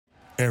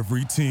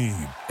Every team,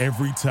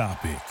 every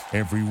topic,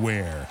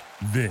 everywhere.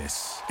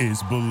 This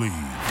is Believe.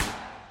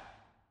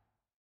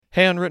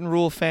 Hey, Unwritten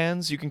Rule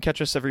fans, you can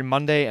catch us every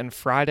Monday and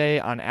Friday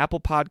on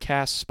Apple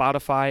Podcasts,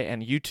 Spotify,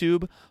 and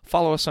YouTube.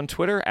 Follow us on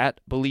Twitter at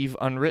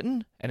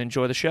BelieveUnwritten and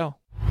enjoy the show.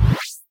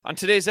 On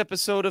today's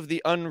episode of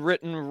The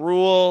Unwritten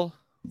Rule,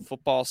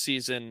 football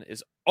season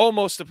is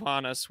almost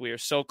upon us. We are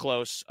so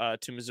close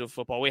to Mizzou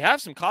football. We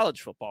have some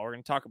college football. We're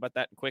going to talk about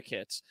that in quick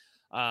hits.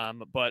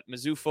 But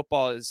Mizzou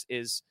football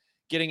is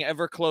getting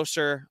ever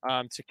closer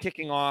to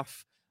kicking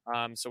off.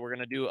 So we're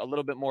going to do a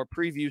little bit more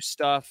preview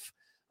stuff.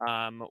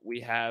 We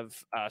have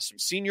some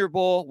Senior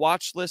Bowl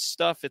watch list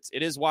stuff.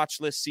 It is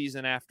watch list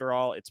season after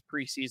all. It's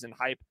preseason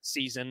hype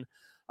season.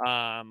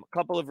 A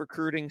couple of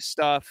recruiting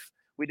stuff.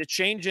 We did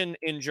change in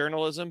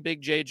journalism,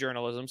 Big J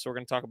journalism. So we're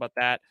going to talk about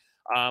that.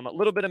 A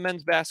little bit of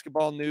men's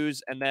basketball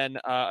news, and then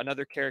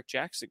another Carrick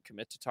Jackson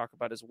commit to talk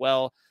about as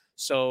well.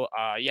 So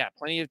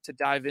plenty to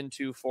dive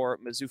into for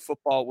Mizzou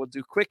football. We'll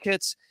do quick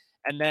hits.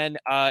 And then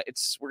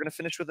we're going to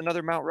finish with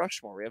another Mount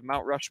Rushmore. We have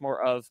Mount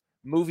Rushmore of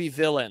movie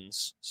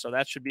villains. So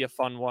that should be a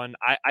fun one.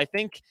 I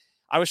think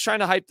I was trying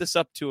to hype this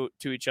up to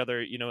each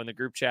other, in the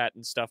group chat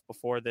and stuff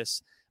before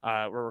this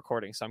we're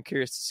recording. So I'm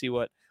curious to see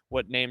what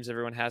names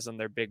everyone has on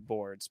their big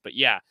boards. But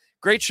yeah,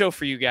 great show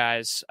for you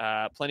guys.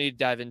 Plenty to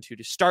dive into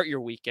to start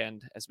your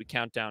weekend as we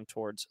count down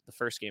towards the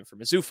first game for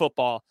Mizzou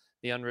football.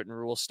 The Unwritten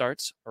Rule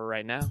starts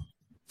right now.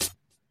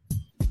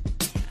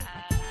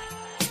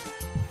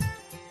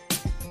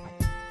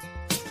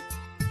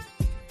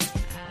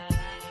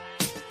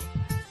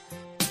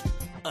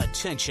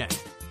 Attention.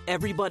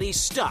 Everybody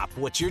stop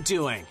what you're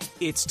doing.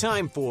 It's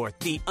time for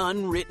The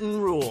Unwritten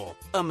Rule,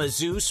 a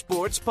Mizzou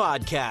sports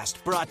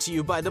podcast brought to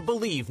you by the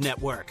Believe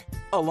Network,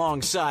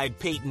 alongside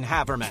Peyton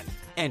Haberman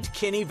and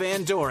Kenny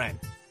Van Doren.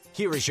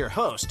 Here is your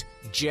host,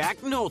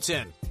 Jack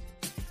Knowlton.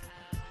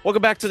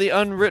 Welcome back to The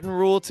Unwritten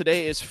Rule.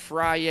 Today is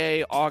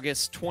Friday,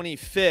 August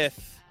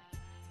 25th.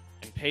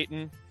 And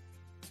Peyton,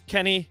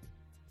 Kenny,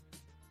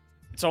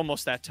 it's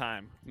almost that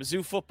time.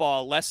 Mizzou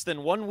football less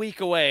than 1 week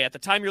away. At the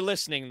time you're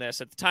listening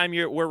this, at the time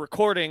we're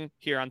recording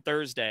here on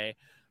Thursday,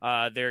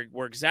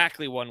 we're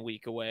exactly 1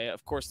 week away.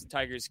 Of course, the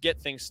Tigers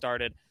get things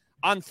started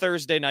on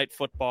Thursday night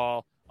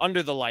football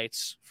under the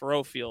lights,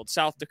 Faroe Field,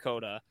 South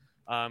Dakota,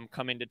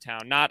 coming to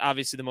town. Not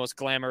obviously the most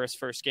glamorous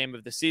first game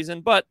of the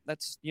season, but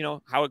that's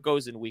how it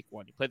goes in week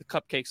one. You play the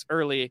cupcakes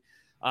early,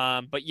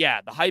 but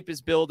yeah, the hype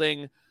is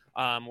building.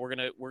 We're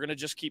gonna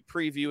just keep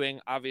previewing,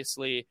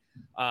 obviously,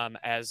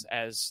 as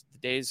the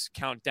days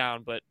count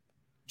down. But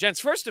gents,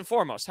 first and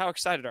foremost, how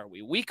excited are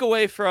we? Week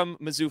away from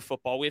Mizzou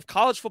football. We have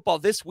college football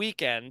this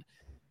weekend.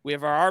 We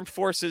have our armed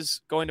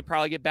forces going to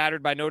probably get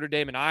battered by Notre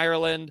Dame and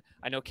Ireland.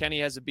 I know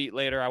Kenny has a beat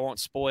later. I won't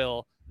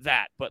spoil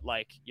that, but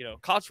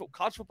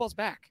college football's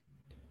back.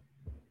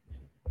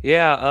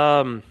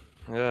 Yeah.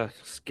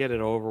 Just get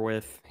it over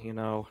with.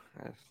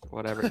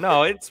 Whatever.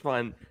 No, it's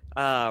fun.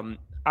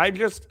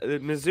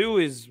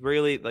 Mizzou is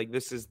really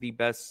this is the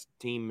best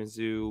team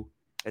Mizzou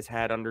has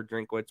had under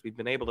Drinkwitz. We've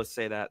been able to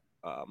say that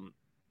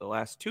the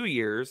last 2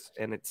 years,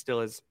 and it still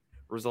has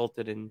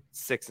resulted in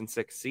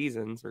 6-6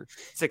 seasons, or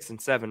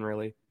 6-7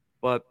 really.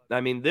 But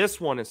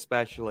this one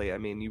especially,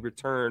 you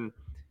return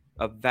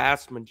a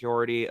vast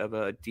majority of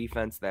a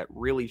defense that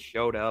really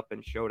showed up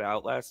and showed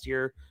out last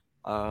year.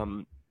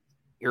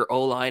 Your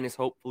O-line is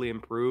hopefully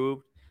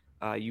improved.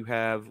 You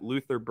have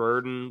Luther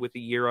Burden with a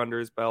year under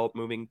his belt,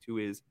 moving to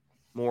his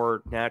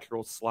more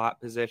natural slot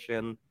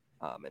position,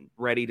 and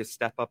ready to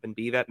step up and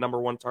be that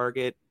number one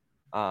target.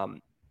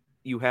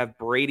 You have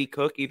Brady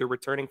Cook either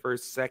returning for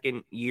his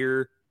second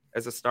year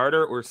as a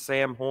starter, or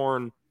Sam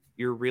Horn,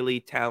 your really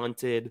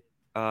talented,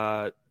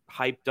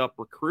 hyped up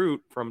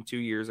recruit from 2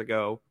 years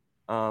ago,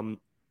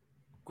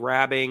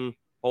 grabbing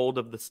hold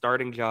of the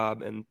starting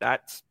job. And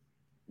that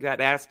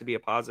has to be a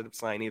positive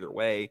sign either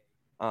way.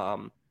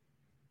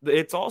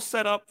 It's all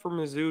set up for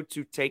Mizzou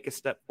to take a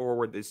step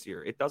forward this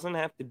year. It doesn't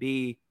have to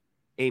be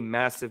a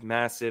massive,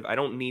 I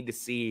don't need to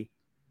see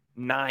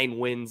 9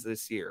 wins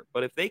this year.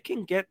 But if they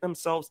can get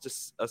themselves to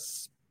a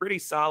pretty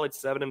solid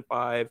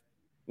 7-5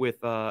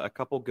 with a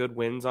couple good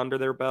wins under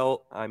their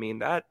belt,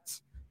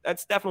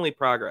 that's definitely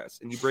progress.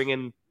 And you bring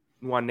in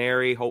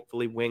Nwaneri,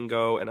 hopefully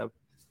Wingo, and a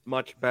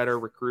much better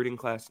recruiting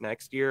class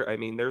next year.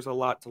 There's a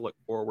lot to look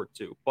forward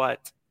to.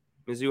 But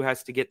Mizzou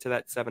has to get to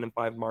that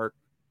 7-5 mark.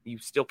 You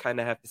still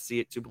kind of have to see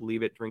it to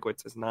believe it.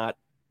 Drinkwitz has not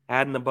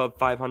had an above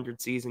 500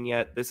 season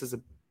yet. This is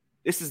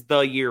the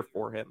year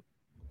for him.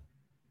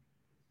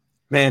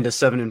 Man, does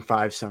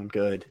 7-5 sound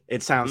good?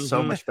 It sounds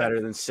so much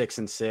better than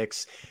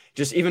 6-6.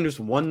 Just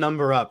one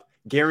number up,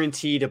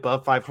 guaranteed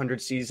above 500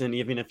 season.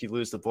 Even if you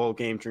lose the bowl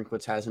game,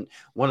 Drinkwitz hasn't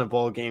won a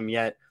bowl game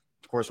yet.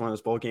 Of course, one of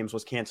those bowl games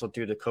was canceled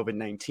due to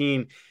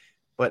COVID-19.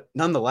 But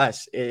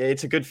nonetheless,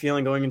 it's a good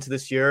feeling going into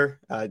this year.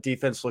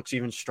 Defense looks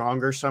even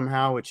stronger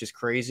somehow, which is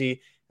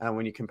crazy.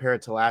 When you compare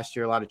it to last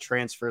year, a lot of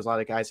transfers, a lot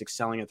of guys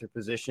excelling at their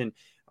position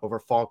over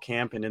fall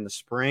camp and in the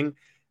spring.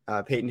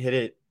 Peyton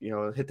hit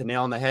the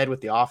nail on the head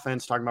with the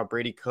offense, talking about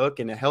Brady Cook,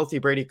 and a healthy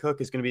Brady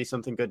Cook is going to be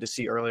something good to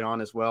see early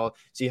on as well.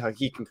 See how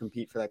he can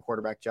compete for that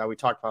quarterback job. We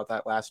talked about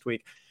that last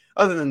week.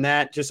 Other than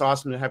that, just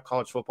awesome to have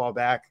college football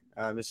back.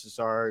 This is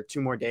our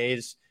 2 more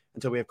days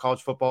until we have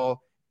college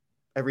football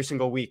every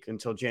single week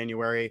until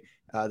January.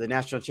 The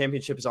national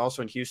championship is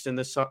also in Houston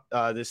this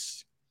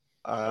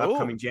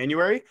upcoming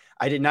January.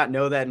 I did not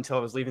know that until I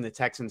was leaving the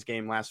Texans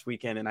game last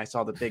weekend, and I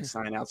saw the big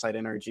sign outside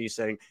NRG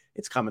saying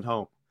it's coming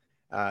home.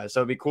 So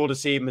it'd be cool to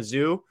see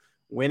Mizzou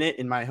win it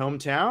in my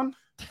hometown.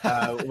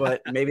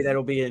 But maybe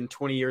that'll be in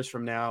 20 years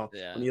from now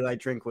when Eli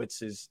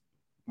Drinkwitz is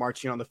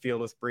marching on the field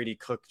with Brady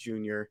Cook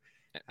Jr.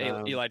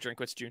 Eli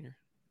Drinkwitz Jr.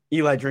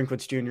 Eli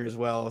Drinkwitz Jr. as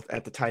well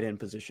at the tight end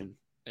position.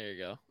 There you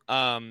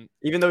go.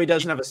 Even though he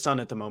doesn't have a son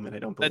at the moment, I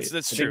don't believe.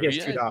 That's true. He has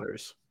 2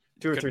 daughters,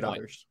 2 or 3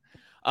 daughters.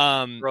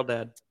 Girl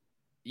dad.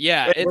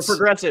 Yeah, we're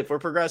progressive. We're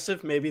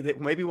progressive.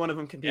 Maybe one of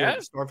them can be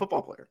a star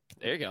football player.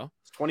 There you go.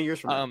 It's 20 years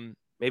from now.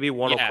 Maybe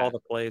one will call the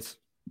plays.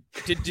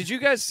 Did you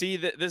guys see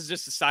that? This is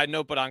just a side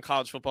note, but on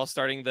college football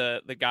starting,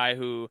 the guy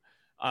who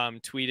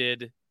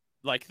tweeted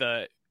like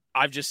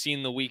I've just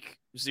seen the week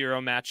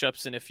 0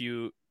 matchups, and if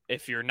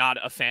you're not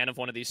a fan of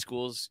one of these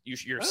schools,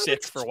 you're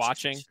sick for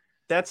watching.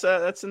 That's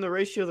in the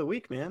ratio of the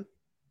week, man.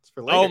 It's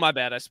for later. Oh, my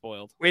bad. I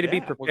spoiled. Way to be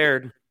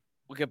prepared.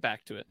 We'll get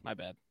back to it. My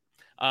bad.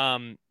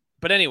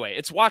 But anyway,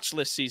 it's watch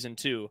list season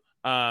 2.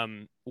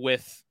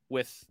 With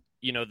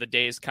the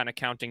days kind of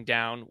counting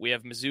down. We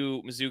have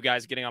Mizzou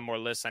guys getting on more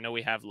lists. I know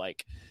we have we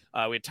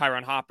had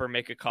Tyron Hopper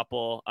make a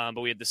couple,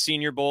 but we had the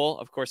Senior Bowl,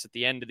 of course, at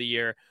the end of the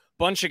year.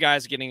 Bunch of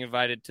guys getting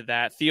invited to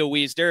that. Theo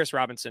Wees, Darius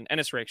Robinson,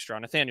 Ennis Rakestraw,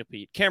 Nathaniel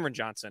Pete, Cameron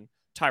Johnson,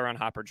 Tyron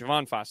Hopper,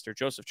 Javon Foster,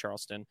 Joseph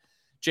Charleston,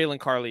 Jalen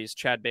Carleys,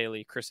 Chad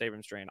Bailey, Chris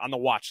Abrams-Drain on the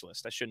watch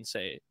list. I shouldn't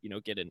say,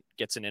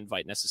 gets an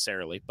invite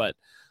necessarily, but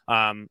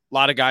a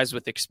lot of guys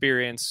with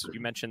experience.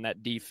 You mentioned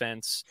that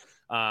defense.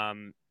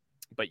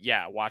 But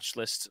yeah, watch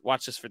list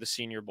for the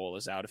Senior Bowl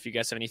is out. If you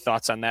guys have any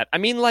thoughts on that, I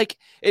mean,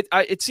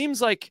 it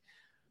seems like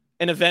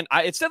an event.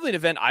 It's definitely an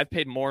event I've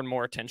paid more and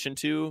more attention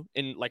to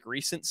in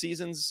recent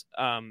seasons.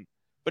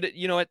 But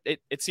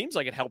it seems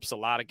like it helps a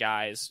lot of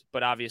guys.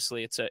 But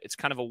obviously, it's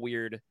kind of a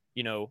weird.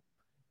 You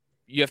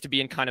have to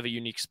be in kind of a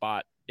unique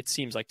spot. It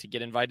seems like to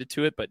get invited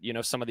to it. But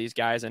some of these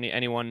guys,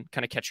 anyone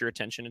kind of catch your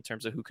attention in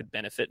terms of who could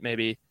benefit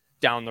maybe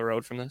down the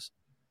road from this?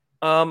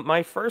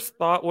 My first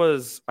thought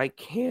was, I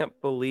can't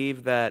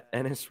believe that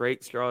Ennis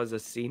Rakestraw is a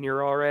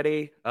senior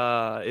already.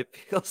 It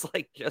feels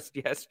like just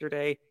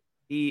yesterday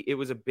it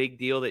was a big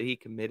deal that he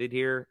committed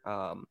here.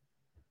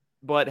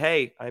 But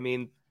hey,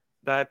 and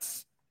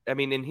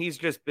he's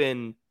just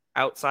been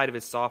outside of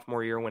his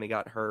sophomore year when he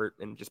got hurt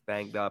and just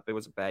banged up. It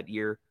was a bad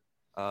year.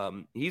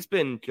 He's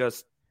been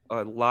just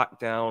a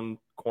lockdown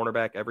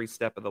cornerback every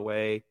step of the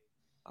way.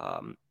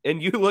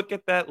 And you look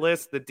at that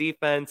list, the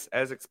defense,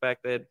 as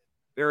expected,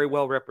 very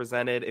well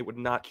represented. It would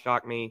not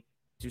shock me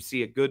to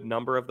see a good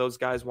number of those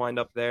guys wind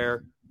up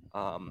there.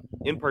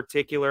 In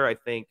particular, I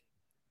think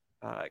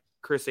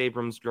Chris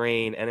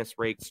Abrams-Drain, Ennis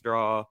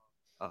Rakestraw,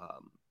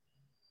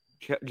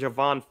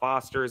 Javon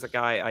Foster is a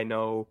guy I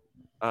know,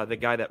 the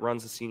guy that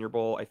runs the Senior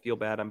Bowl. I feel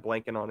bad I'm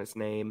blanking on his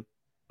name,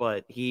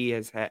 but he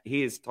has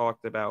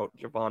talked about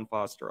Javon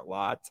Foster a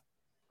lot.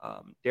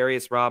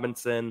 Darius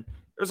Robinson.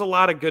 There's a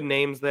lot of good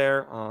names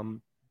there.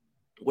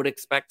 Would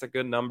expect a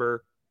good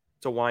number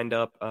to wind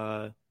up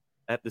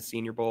at the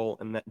Senior Bowl.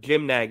 And that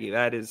Jim Nagy,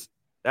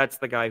 that's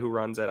the guy who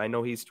runs it. I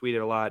know he's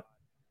tweeted a lot.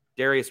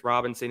 Darius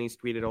Robinson, he's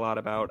tweeted a lot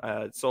about.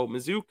 So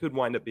Mizzou could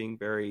wind up being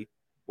very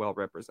well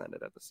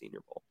represented at the Senior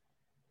Bowl.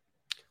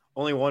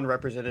 Only one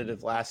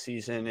representative last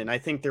season, and I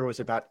think there was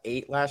about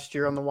 8 last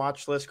year on the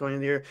watch list going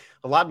into the year.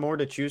 A lot more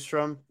to choose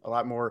from, a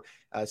lot more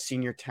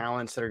senior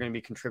talents that are going to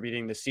be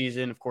contributing this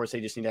season. Of course, they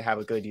just need to have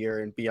a good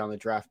year and be on the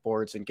draft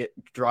boards and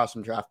draw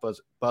some draft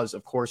buzz,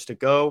 of course, to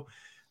go.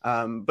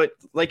 But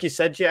like you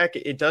said, Jack,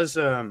 it does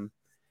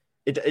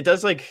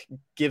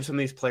give some of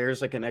these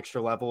players an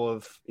extra level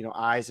of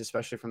eyes,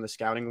 especially from the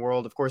scouting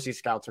world. Of course, these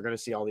scouts are going to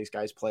see all these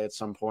guys play at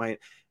some point.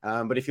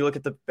 But if you look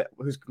at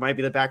who might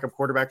be the backup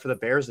quarterback for the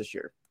Bears this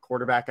year,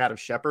 quarterback out of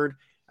Shepherd,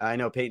 I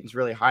know Peyton's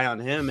really high on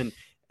him,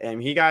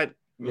 and he got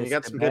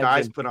some good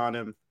eyes put on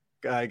him.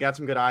 Got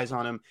some good eyes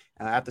on him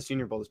at the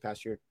Senior Bowl this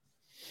past year.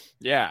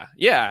 Yeah,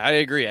 I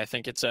agree. I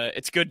think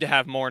it's good to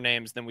have more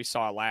names than we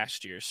saw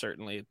last year.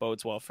 Certainly, it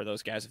bodes well for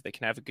those guys if they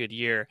can have a good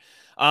year.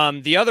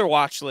 The other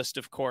watch list,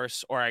 of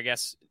course, or I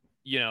guess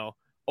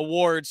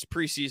awards,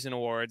 preseason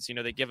awards.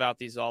 They give out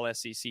these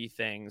all-SEC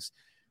things.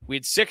 We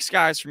had 6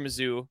 guys from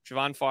Mizzou: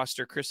 Javon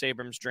Foster, Chris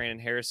Abrams-Drain,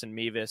 and Harrison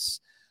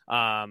Mevis,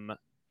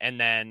 and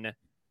then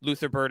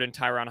Luther Burden,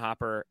 Tyron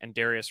Hopper, and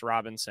Darius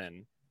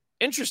Robinson.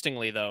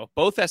 Interestingly, though,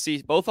 both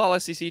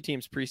all-SEC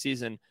teams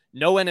preseason,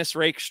 no Ennis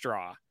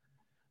Rakestraw.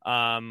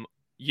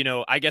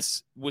 I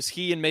guess was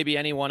he and maybe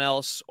anyone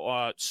else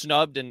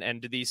snubbed,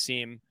 and do these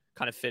seem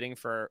kind of fitting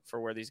for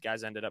where these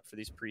guys ended up for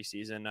these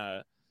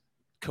preseason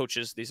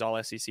coaches, these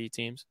all SEC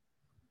teams?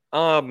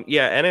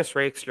 Yeah, Ennis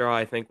Rakestraw,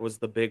 I think, was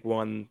the big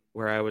one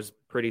where I was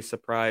pretty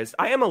surprised.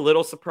 I am a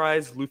little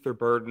surprised Luther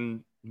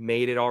Burden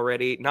made it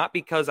already, not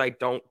because I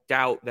don't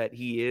doubt that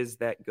he is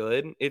that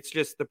good. It's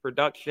just the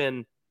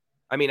production.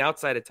 I mean,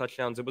 outside of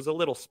touchdowns, it was a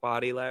little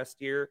spotty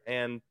last year,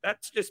 and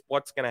that's just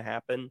what's going to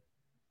happen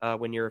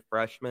when you're a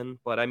freshman.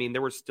 But I mean,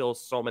 there were still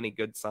so many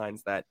good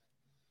signs that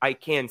I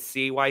can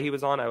see why he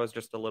was on. I was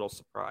just a little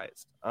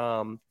surprised.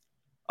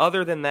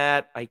 Other than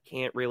that, I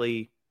can't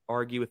really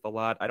argue with a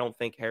lot. I don't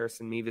think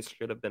Harrison Mevis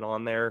should have been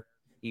on there.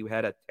 He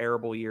had a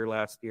terrible year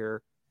last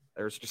year.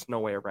 There's just no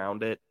way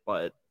around it.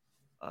 But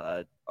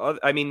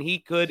I mean, he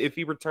could, if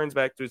he returns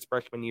back to his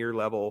freshman year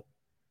level,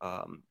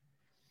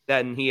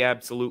 then he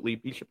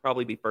should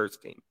probably be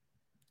first team.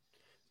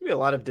 There'll be a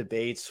lot of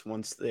debates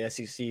once the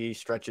SEC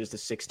stretches to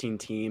 16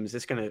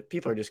 teams.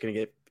 People are just gonna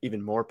get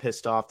even more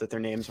pissed off that their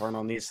names aren't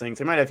on these things.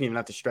 They might even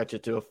have to stretch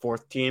it to a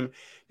fourth team,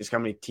 just how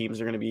many teams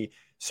are going to be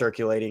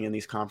circulating in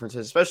these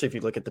conferences, especially if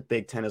you look at the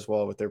Big Ten as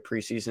well with their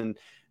preseason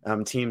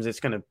teams. It's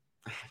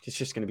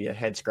just going to be a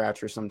head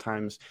scratcher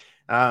sometimes.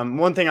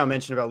 One thing I'll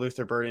mention about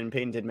Luther Burden,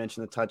 Peyton did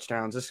mention the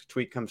touchdowns. This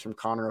tweet comes from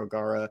Connor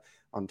O'Gara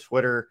on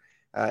Twitter.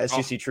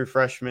 SEC true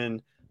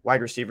freshman,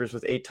 wide receivers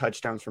with 8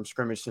 touchdowns from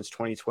scrimmage since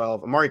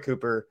 2012. Amari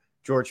Cooper,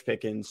 George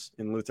Pickens,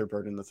 and Luther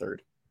Burden III.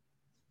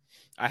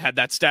 I had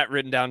that stat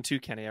written down too,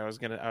 Kenny. I was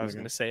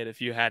gonna say it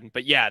if you hadn't,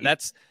 but yeah,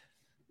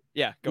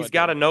 he's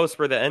got a nose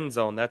for the end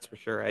zone, that's for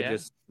sure.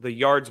 The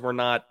yards were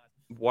not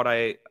what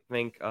I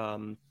think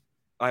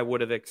I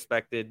would have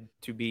expected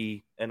to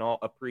be a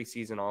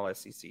preseason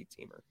All-SEC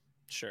teamer.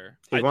 Sure,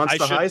 he wants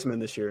the Heisman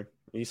this year.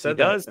 He said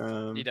he does.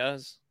 He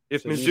does.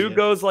 If Mizzou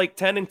goes like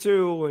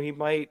 10-2, he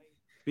might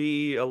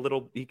be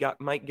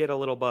might get a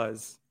little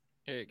buzz.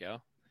 There you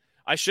go.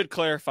 I should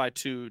clarify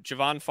too.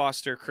 Javon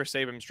Foster, Chris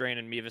Abrams, Drain,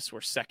 and Mevis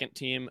were second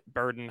team.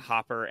 Burden,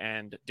 Hopper,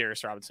 and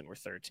Darius Robinson were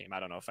third team. I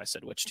don't know if I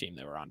said which team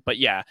they were on, but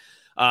yeah.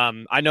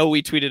 I know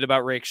we tweeted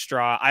about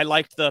Rakestraw. I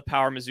liked the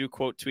Power Mizzou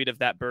quote tweet of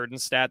that Burden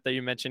stat that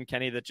you mentioned,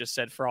 Kenny, that just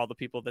said for all the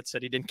people that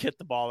said he didn't get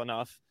the ball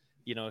enough,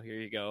 here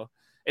you go.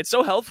 It's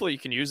so helpful. You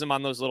can use them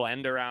on those little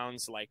end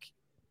arounds, like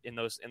in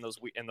those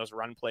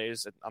run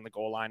plays on the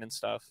goal line and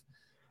stuff.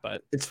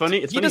 But it's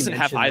funny. He doesn't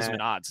have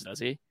Heisman odds, does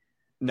he?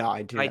 No,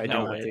 I do. I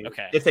don't think.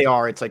 Okay. If they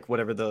are, it's like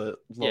whatever the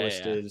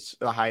lowest is,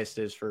 the highest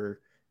is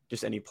for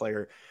just any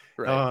player.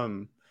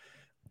 Right.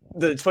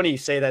 It's funny you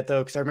say that though,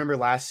 because I remember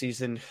last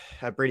season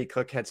Brady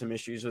Cook had some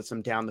issues with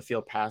some down the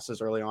field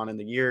passes early on in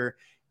the year,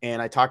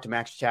 and I talked to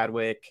Max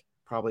Chadwick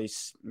probably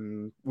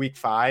week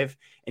 5,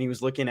 and he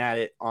was looking at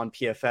it on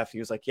PFF. He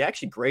was like, he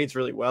actually grades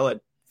really well at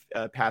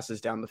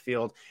passes down the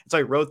field. So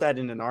I wrote that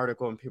in an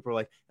article, and people were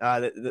like,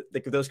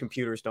 those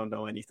computers don't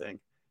know anything.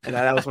 And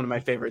that was one of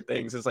my favorite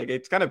things. It's like,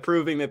 it's kind of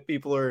proving that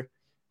people are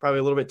probably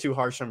a little bit too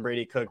harsh on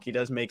Brady Cook. He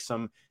does make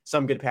some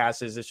good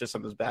passes. It's just some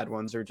of those bad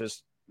ones are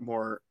just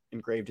more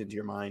engraved into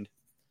your mind.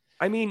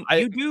 I mean,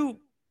 there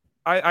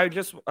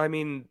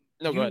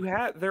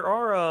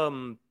are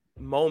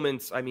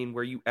moments,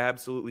 where you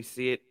absolutely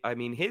see it. I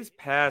mean, his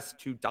pass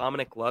to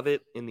Dominic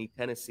Lovett in the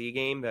Tennessee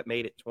game that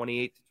made it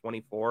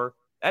 28-24,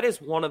 that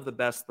is one of the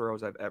best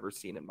throws I've ever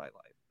seen in my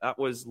life. That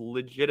was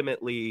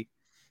legitimately,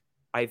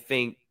 I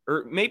think,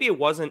 or maybe it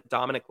wasn't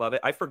Dominic Lovett.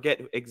 I forget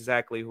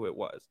exactly who it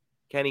was.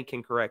 Kenny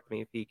can correct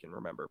me if he can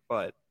remember.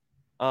 But,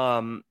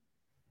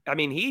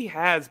 he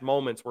has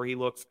moments where he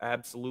looks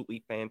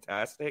absolutely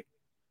fantastic.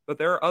 But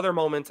there are other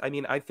moments.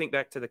 I think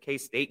back to the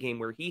K-State game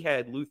where he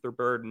had Luther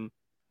Burden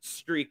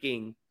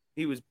streaking.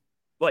 He was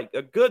like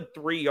a good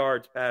 3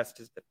 yards past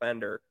his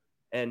defender,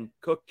 and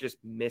Cook just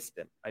missed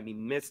him.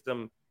 Missed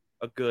him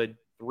a good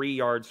 3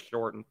 yards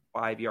short and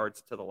 5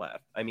 yards to the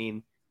left.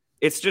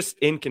 It's just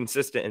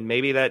inconsistent, and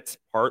maybe that's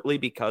partly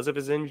because of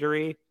his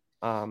injury.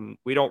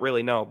 We don't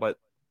really know, but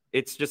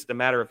it's just a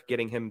matter of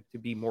getting him to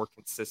be more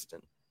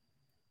consistent.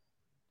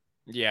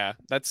 Yeah,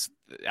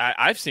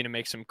 I've seen him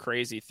make some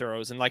crazy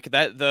throws, and like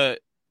that, the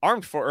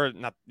Armed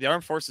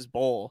Forces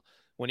Bowl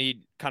when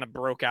he kind of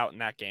broke out in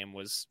that game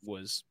was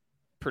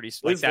pretty.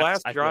 His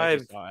last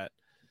drive,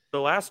 the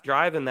last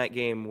drive in that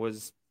game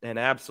was an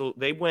absolute.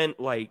 They went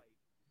like,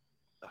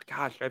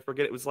 gosh, I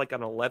forget. It was like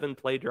an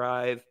 11-play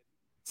drive.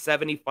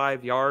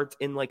 75 yards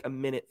in like a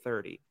minute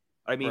 30.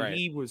 Right.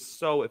 He was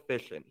so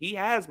efficient. He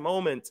has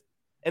moments.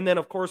 And then,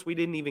 of course, we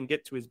didn't even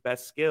get to his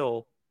best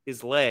skill,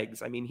 his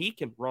legs. He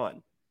can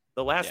run.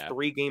 The last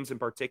 3 games in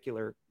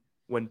particular,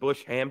 when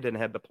Bush Hamden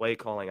had the play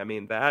calling,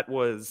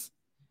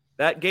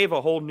 that gave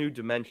a whole new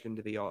dimension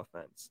to the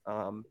offense.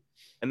 And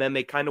then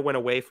they kind of went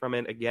away from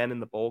it again in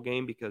the bowl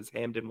game because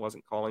Hamden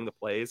wasn't calling the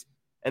plays.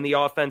 And the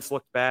offense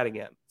looked bad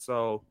again.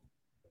 So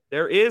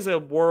there is a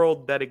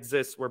world that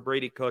exists where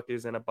Brady Cook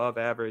is an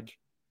above-average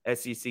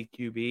SEC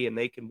QB and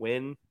they can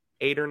win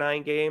 8 or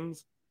 9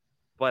 games,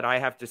 but I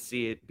have to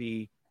see it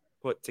be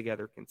put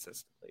together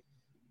consistently.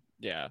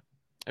 Yeah,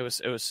 it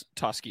was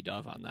Tosky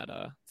Dove on that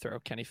throw.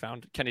 Kenny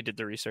did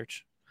the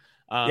research.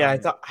 I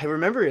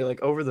remember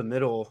like over the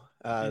middle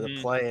the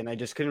play, and I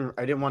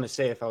didn't want to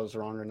say if I was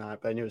wrong or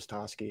not, but I knew it was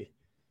Tosky.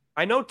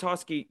 I know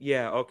Toski.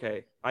 Yeah,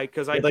 okay. I He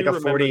do had like a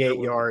remember there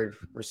 48-yard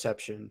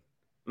reception.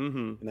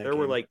 There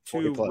were game. like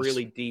 2 40+.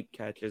 really deep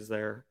catches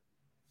there.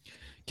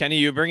 Kenny,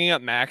 you bringing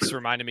up Max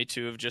reminded me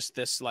too of just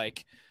this,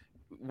 like,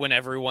 when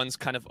everyone's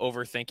kind of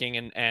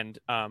overthinking and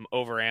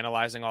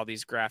overanalyzing all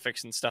these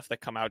graphics and stuff that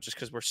come out just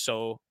because we're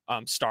so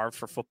starved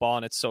for football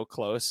and it's so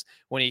close.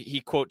 When he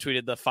quote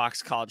tweeted the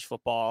Fox College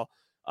Football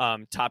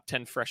top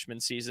 10 freshman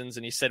seasons,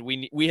 and he said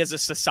we as a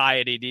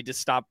society need to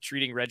stop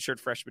treating redshirt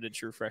freshmen and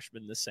true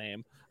freshmen the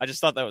same. I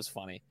just thought that was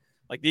funny.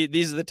 Like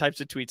these are the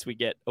types of tweets we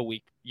get a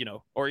week,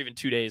 or even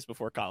 2 days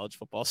before college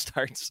football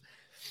starts.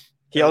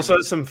 He also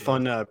has some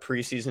fun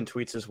preseason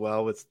tweets as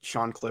well, with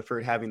Sean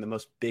Clifford having the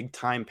most big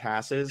time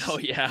passes. Oh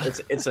yeah,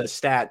 it's a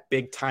stat,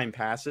 big time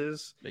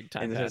passes. Big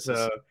time and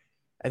passes.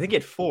 I think he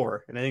had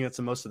 4, and I think that's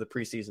the most of the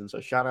preseason.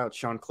 So shout out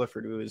Sean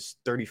Clifford, who is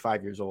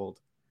 35 years old.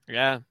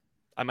 Yeah,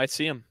 I might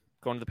see him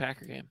going to the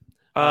Packer game.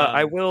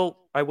 I will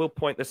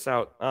point this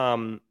out.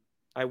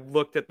 I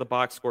looked at the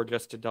box score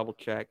just to double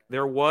check.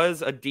 There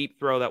was a deep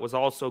throw that was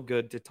also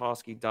good to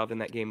Toski Dove in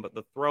that game, but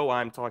the throw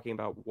I'm talking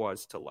about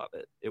was to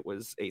Lovett. It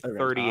was a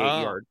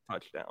 38-yard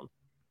touchdown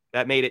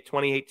that made it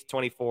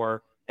 28-24,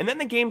 and then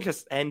the game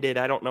just ended.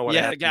 I don't know what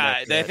happened.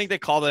 Yeah, I think they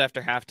called it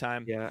after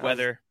halftime. Yeah,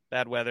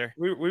 bad weather.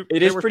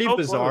 It is pretty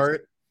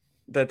bizarre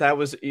that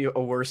was a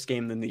worse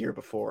game than the year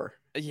before.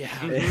 Yeah.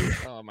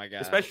 Oh my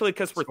god. Especially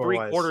because for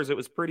 3 quarters it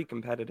was pretty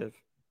competitive.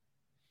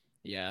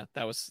 Yeah,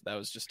 that was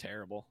just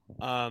terrible.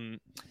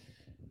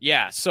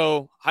 Yeah,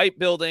 so hype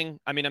building.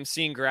 I mean, I'm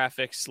seeing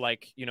graphics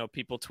like,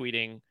 people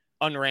tweeting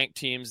unranked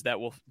teams that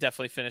will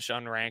definitely finish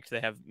unranked. They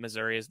have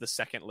Missouri as the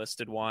second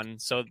listed one.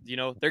 So,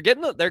 they're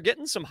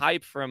getting some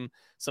hype from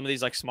some of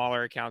these like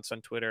smaller accounts on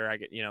Twitter. I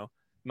get,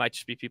 might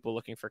just be people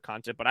looking for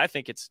content, but I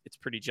think it's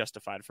pretty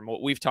justified from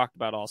what we've talked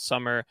about all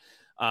summer.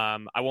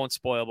 I won't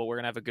spoil, but we're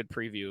going to have a good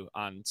preview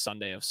on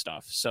Sunday of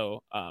stuff.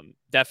 So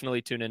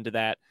definitely tune into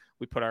that.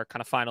 We put our kind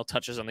of final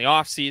touches on the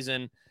off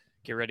season,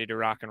 get ready to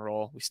rock and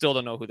roll. We still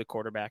don't know who the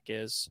quarterback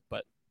is,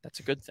 but that's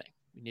a good thing.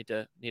 We need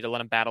to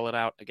let him battle it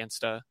out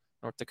against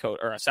North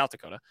Dakota or South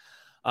Dakota.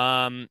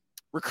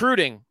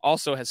 Recruiting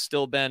also has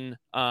still been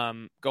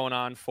going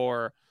on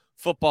for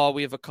football.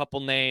 We have a couple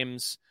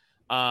names.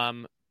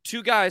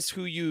 2 guys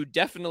who you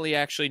definitely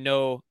actually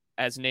know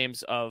as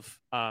names of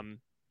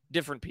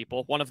different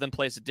people. One of them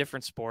plays a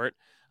different sport,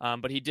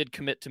 but he did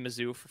commit to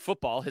Mizzou for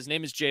football. His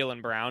name is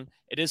Jaylen Brown.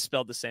 It is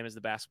spelled the same as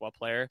the basketball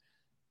player.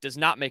 Does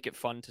not make it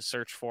fun to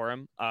search for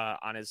him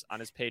on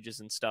his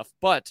pages and stuff.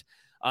 But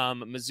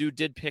Mizzou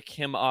did pick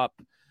him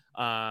up.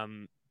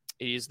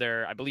 He's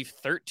their, I believe,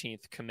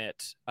 13th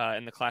commit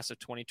in the class of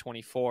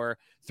 2024.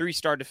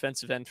 3-star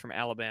defensive end from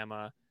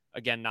Alabama.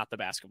 Again, not the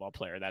basketball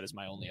player. That is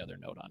my only other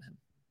note on him.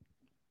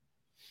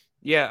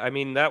 Yeah, I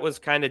mean, that was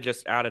kind of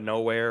just out of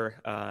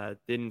nowhere.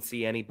 Didn't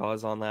see any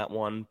buzz on that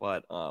one.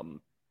 But,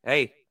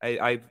 hey,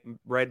 I've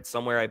read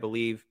somewhere, I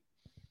believe,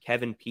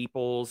 Kevin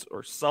Peoples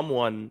or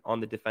someone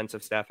on the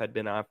defensive staff had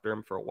been after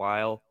him for a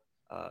while.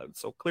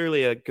 So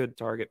clearly a good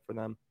target for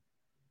them.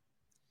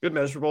 Good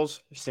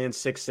measurables. Stands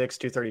 6'6",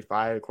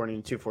 235,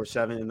 according to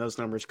 247, and those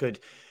numbers could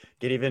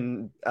get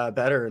even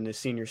better in the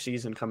senior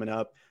season coming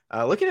up.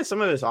 Looking at some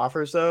of his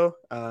offers, though,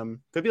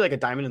 could be like a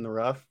diamond in the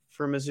rough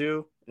for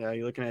Mizzou.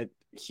 You're looking at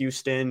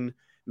Houston,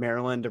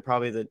 Maryland are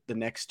probably the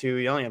next 2.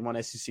 You only have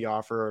one SEC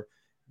offer,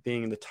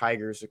 being the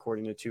Tigers,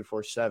 according to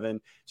 247.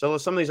 So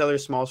some of these other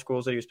small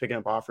schools that he was picking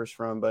up offers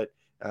from, but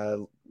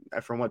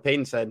from what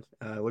Peyton said,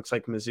 looks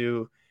like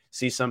Mizzou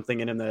sees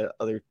something in him that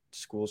other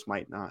schools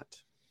might not.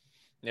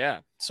 Yeah,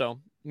 so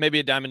maybe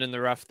a diamond in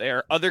the rough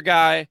there. Other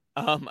guy,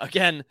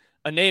 again,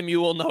 a name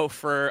you will know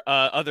for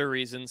other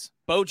reasons.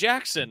 Bo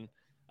Jackson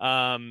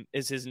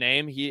is his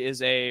name. He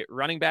is a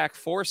running back,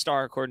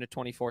 4-star, according to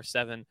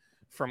 24/7.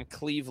 From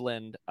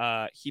Cleveland.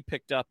 He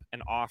picked up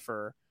an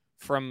offer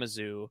from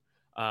Mizzou.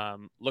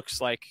 Looks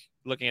like,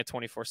 looking at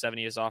 24/7,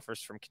 he has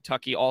offers from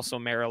Kentucky, also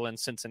Maryland,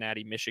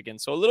 Cincinnati, Michigan.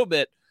 So a little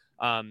bit,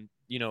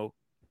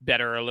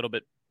 better, a little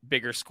bit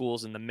bigger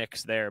schools in the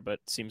mix there, but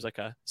seems like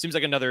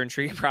another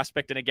intriguing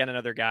prospect. And again,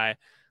 another guy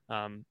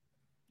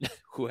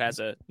who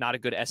has not a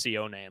good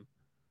SEO name.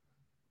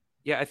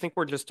 Yeah, I think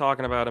we're just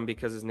talking about him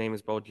because his name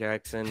is Bo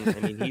Jackson. I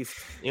mean, he's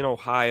in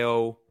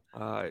Ohio.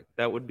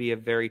 That would be a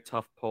very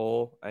tough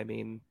poll. I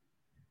mean,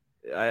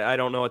 I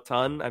don't know a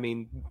ton. I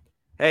mean,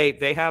 hey,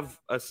 they have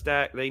a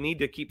stack. They need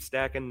to keep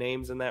stacking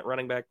names in that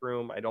running back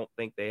room. I don't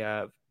think they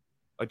have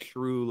a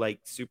true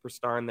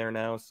superstar in there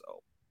now.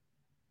 So,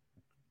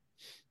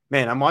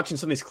 man, I'm watching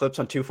some of these clips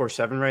on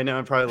 247 right now.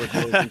 I'm probably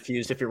looking really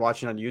confused if you're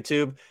watching on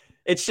YouTube.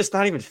 It's just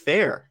not even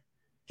fair.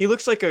 He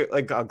looks like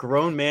a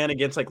grown man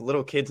against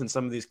little kids in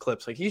some of these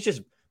clips. He's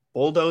just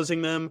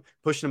bulldozing them,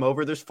 pushing them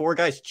over. There's 4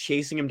 guys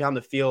chasing him down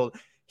the field.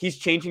 He's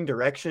changing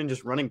direction,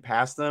 just running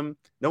past them.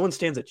 No one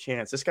stands a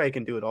chance. This guy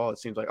can do it all, it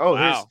seems like. Oh,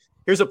 wow.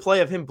 Here's a play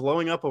of him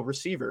blowing up a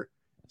receiver.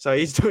 So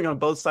he's doing on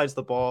both sides of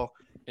the ball.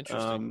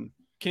 Interesting.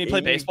 Can he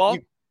play baseball?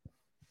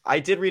 I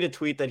did read a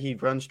tweet that he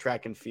runs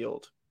track and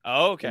field.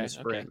 Oh, okay. In the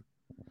spring.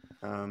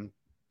 Okay.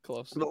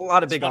 Close. A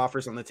lot of big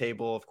offers on the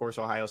table. Of course,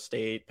 Ohio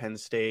State, Penn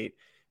State.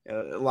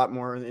 a lot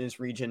more in his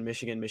region: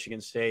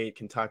 Michigan State,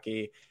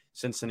 Kentucky,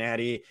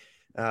 Cincinnati.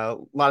 A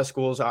lot of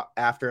schools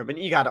after him, and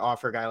you got to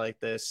offer a guy like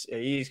this.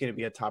 He's going to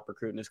be a top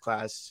recruit in his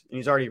class, and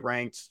he's already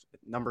ranked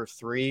number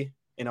 3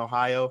 in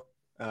Ohio,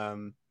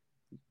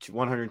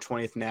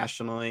 120th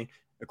nationally,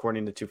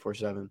 according to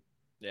 247.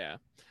 Yeah.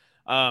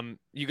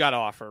 You got to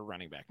offer a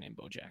running back named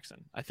Bo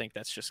Jackson. I think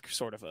that's just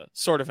sort of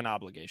an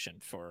obligation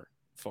for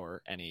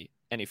any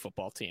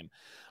football team.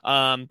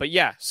 But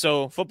yeah,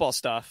 so football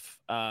stuff.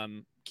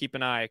 Keep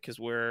an eye, because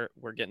we're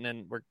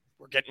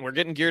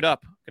getting geared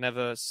up. Gonna have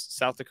a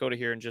South Dakota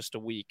here in just a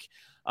week.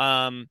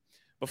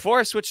 Before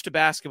I switch to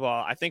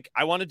basketball, I think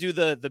I want to do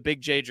the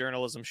Big J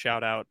journalism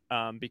shout out,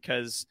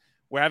 because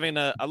we're having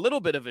a little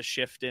bit of a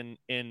shift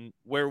in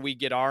where we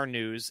get our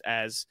news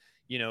as,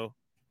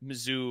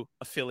 Mizzou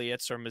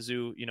affiliates or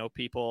Mizzou,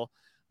 people.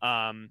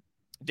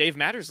 Dave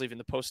Matter's leaving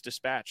the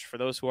Post-Dispatch. For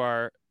those who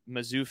are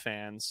Mizzou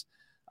fans,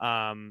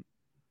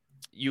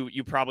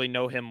 you probably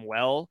know him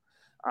well.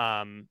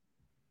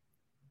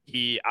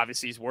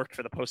 He's worked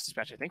for the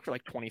Post-Dispatch, I think, for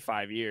like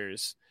 25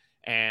 years,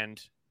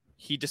 and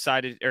he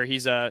decided, or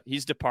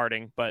he's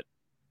departing, but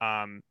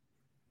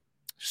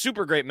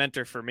super great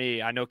mentor for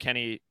me. I know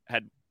Kenny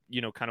had,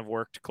 kind of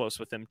worked close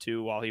with him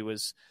too while he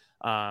was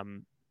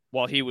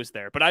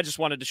there, but I just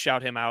wanted to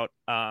shout him out.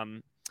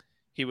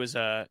 He's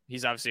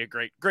obviously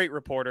a great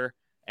reporter,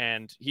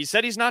 and he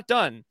said he's not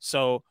done.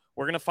 So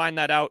we're going to find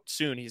that out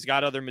soon. He's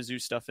got other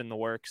Mizzou stuff in the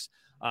works.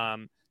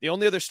 The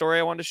only other story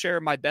I wanted to share,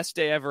 my best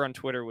day ever on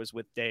Twitter, was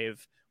with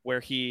Dave,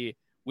 where we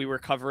were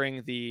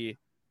covering the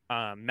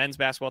men's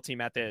basketball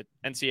team at the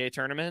NCAA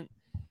tournament.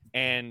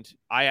 And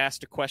I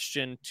asked a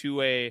question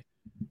to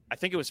I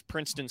think it was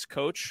Princeton's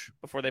coach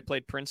before they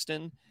played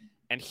Princeton.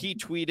 And he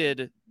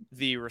tweeted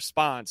the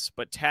response,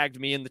 but tagged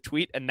me in the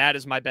tweet. And that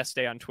is my best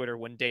day on Twitter,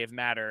 when Dave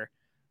Matter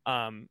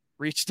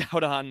reached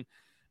out on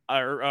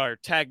or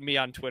tagged me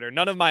on Twitter.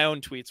 None of my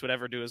own tweets would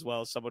ever do as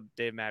well as someone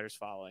Dave Matter's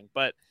following.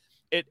 But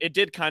it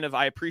did kind of,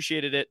 I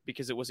appreciated it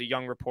because it was a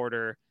young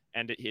reporter.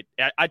 And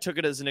I took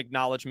it as an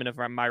acknowledgement of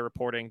my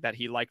reporting, that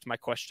he liked my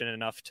question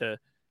enough to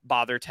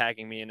bother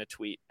tagging me in a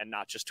tweet and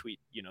not just tweet,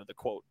 the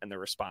quote and the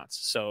response.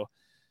 So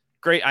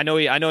great. I know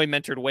he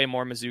mentored way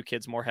more Mizzou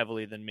kids more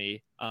heavily than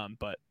me.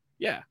 But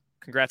yeah,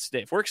 congrats to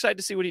Dave. We're excited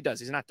to see what he does.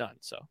 He's not done.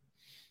 So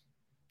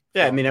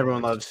yeah, I mean,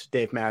 everyone loves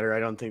Dave Matter. I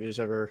don't think there's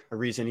ever a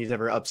reason he's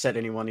ever upset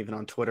anyone, even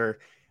on Twitter.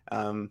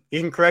 He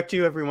can correct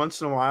you every once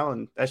in a while,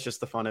 and that's just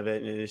the fun of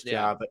it and his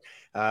job.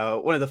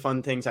 But one of the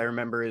fun things I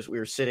remember is we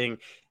were sitting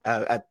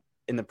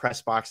in the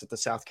press box at the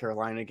South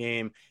Carolina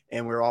game,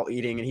 and we were all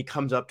eating, and he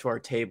comes up to our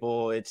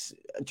table. It's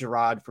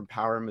Gerard from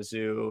Power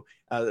Mizzou,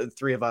 the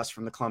 3 of us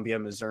from the Columbia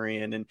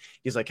Missourian, and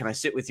he's like, "Can I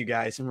sit with you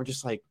guys?" And we're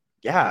just like,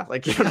 "Yeah,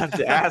 like, you don't have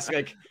to ask,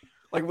 like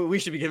we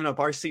should be giving up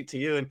our seat to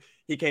you." And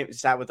he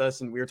sat with us,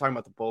 and we were talking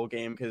about the bowl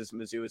game because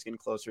Mizzou was getting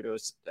closer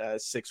to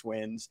 6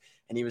 wins,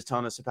 and he was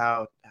telling us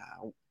about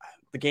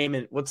the game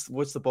in what's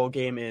the bowl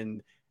game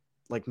in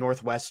like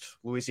Northwest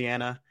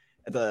Louisiana,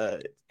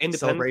 the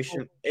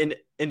celebration in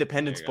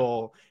Independence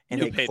Bowl,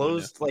 and they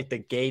closed like the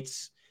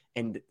gates,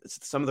 and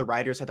some of the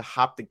riders had to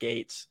hop the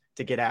gates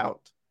to get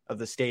out of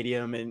the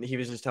stadium. And he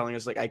was just telling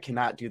us, like, I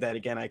cannot do that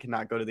again. I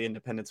cannot go to the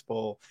Independence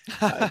Bowl.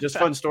 Just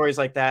fun stories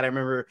like that. I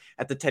remember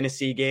at the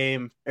Tennessee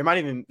game, it might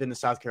even been the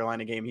South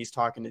Carolina game, he's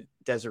talking to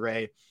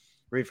Desiree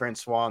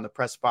Reed-Francois in the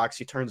press box.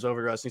 He turns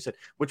over to us and he said,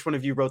 "Which one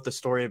of you wrote the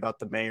story about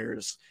the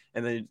Mayors?"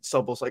 And then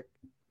Sobel's like,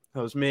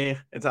 "That was me."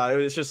 It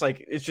was just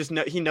like,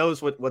 he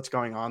knows what's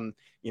going on,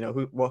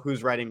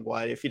 who's writing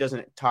what. If he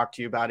doesn't talk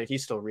to you about it,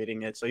 he's still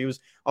reading it. So he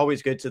was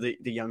always good to the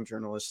young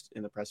journalists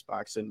in the press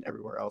box and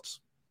everywhere else.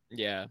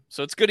 Yeah.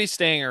 So it's good he's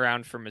staying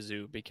around for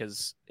Mizzou,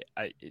 because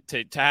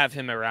to have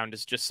him around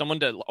is just someone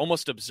to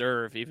almost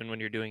observe, even when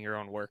you're doing your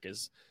own work,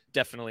 is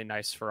definitely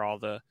nice for all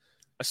the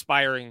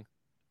aspiring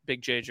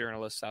Big J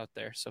journalists out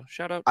there. So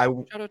shout out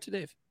to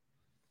Dave.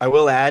 I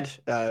will add,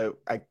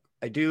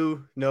 I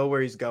do know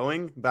where he's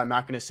going, but I'm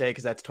not going to say,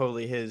 because that's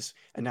totally his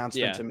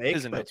announcement to make.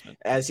 His announcement.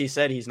 But as he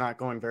said, he's not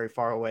going very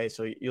far away,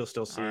 so you'll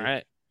still see. All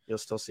right. You'll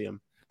still see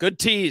him. Good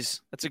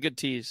tease. That's a good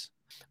tease.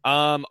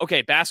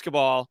 Okay,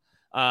 basketball.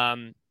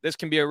 This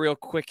can be a real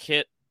quick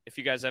hit if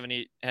you guys have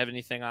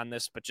anything on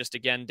this. But just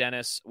again,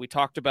 Dennis, we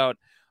talked about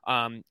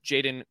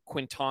Jayden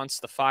Quaintance,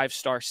 the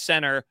 5-star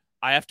center.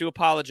 I have to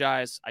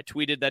apologize. I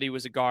tweeted that he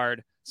was a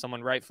guard.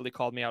 Someone rightfully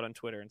called me out on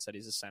Twitter and said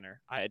he's a center.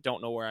 I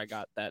don't know where I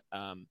got that.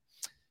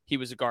 He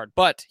was a guard,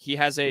 but he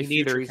has a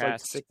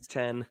Futurecast. He's like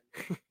 6'10".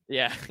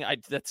 Yeah,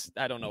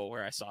 I don't know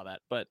where I saw that,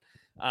 but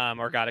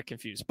or got it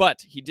confused.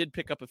 But he did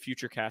pick up a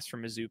Futurecast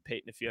from Mizzou.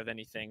 Peyton, if you have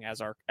anything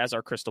as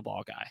our crystal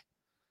ball guy.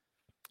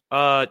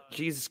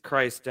 Jesus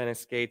Christ,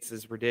 Dennis Gates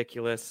is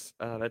ridiculous.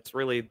 That's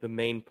really the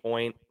main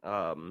point.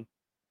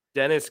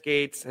 Dennis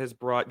Gates has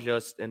brought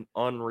just an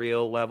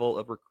unreal level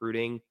of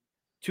recruiting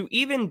to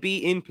even be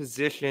in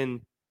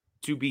position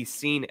to be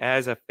seen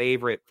as a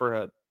favorite for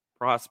a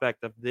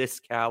prospect of this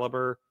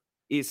caliber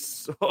is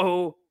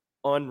so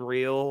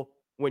unreal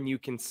when you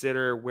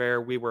consider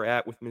where we were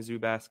at with Mizzou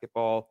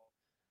basketball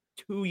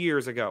 2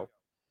 years ago.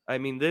 I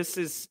mean, this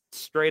is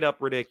straight up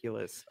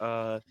ridiculous.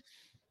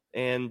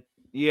 And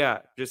yeah,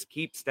 just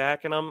keep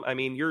stacking them. I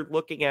mean, you're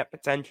looking at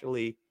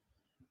potentially,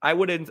 I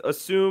would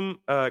assume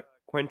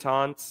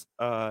Quaintance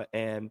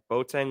and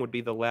Boateng would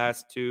be the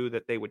last two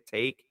that they would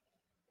take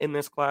in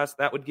this class.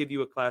 That would give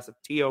you a class of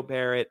T.O.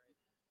 Barrett,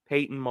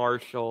 Peyton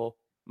Marshall,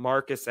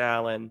 Marcus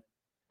Allen,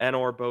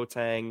 Enor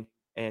Boateng,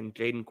 and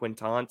Jayden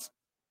Quaintance.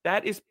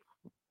 That is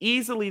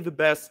easily the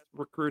best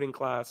recruiting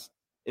class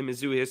in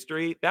Mizzou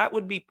history. That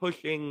would be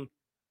pushing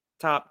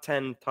top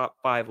 10, top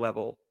 5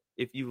 level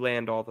if you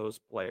land all those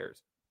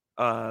players.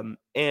 And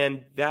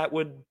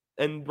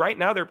right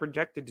now they're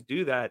projected to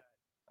do that,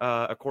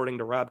 according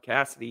to Rob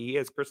Cassidy. He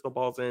has crystal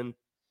balls in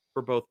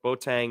for both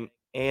Boateng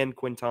and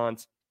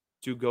Quaintance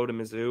to go to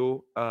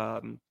Mizzou.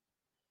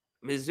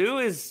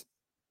 Mizzou is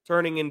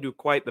turning into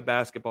quite the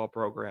basketball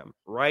program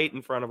right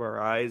in front of our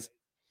eyes.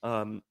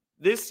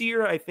 This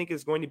year, I think,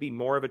 is going to be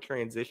more of a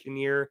transition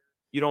year.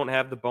 You don't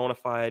have the bona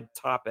fide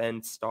top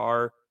end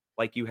star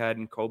like you had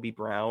in Kobe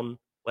Brown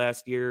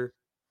last year.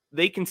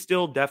 They can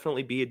still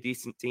definitely be a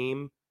decent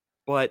team,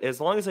 but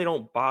as long as they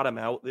don't bottom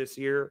out this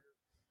year,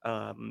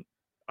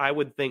 I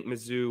would think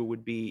Mizzou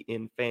would be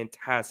in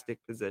fantastic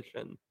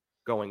position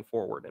going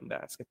forward in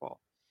basketball.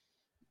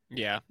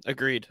 Yeah,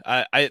 agreed.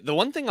 The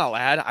one thing I'll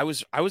add,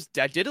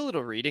 I did a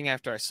little reading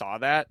after I saw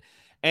that,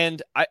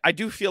 and I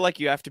do feel like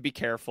you have to be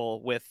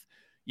careful with,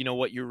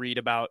 what you read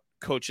about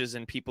coaches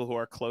and people who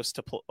are close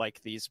to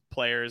like these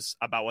players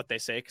about what they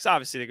say, because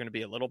obviously they're going to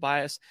be a little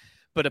biased.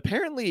 But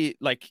apparently,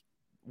 like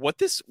what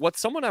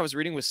someone I was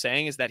reading was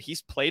saying is that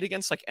he's played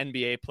against like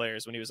NBA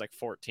players when he was like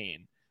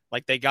 14.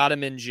 Like they got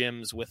him in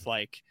gyms with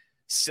like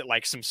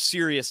some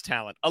serious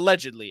talent,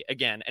 allegedly,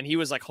 again, and he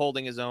was like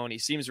holding his own. He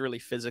seems really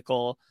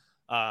physical.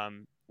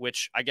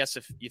 Which I guess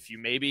if you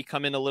maybe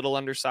come in a little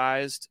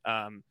undersized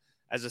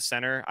as a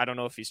center, I don't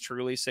know if he's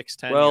truly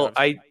 6'10". Well,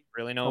 I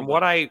really know. From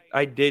what I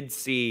did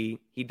see,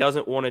 he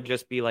doesn't want to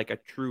just be like a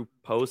true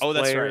post player.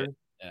 That's right.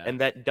 Yeah.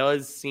 And that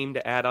does seem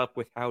to add up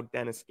with how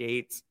Dennis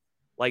Gates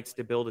likes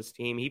to build his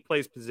team. He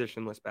plays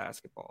positionless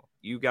basketball.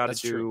 You got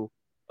to do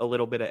a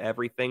little bit of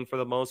everything for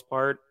the most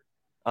part.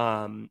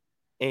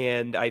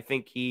 And I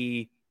think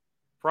he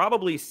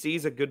probably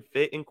sees a good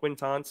fit in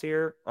Quaintance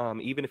here.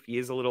 Even if he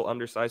is a little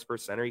undersized for a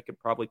center, he could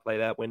probably play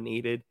that when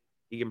needed.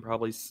 He can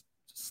probably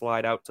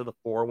slide out to the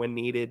 4 when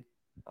needed.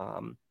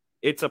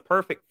 It's a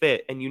perfect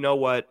fit. And you know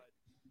what?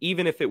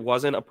 Even if it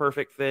wasn't a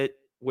perfect fit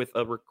with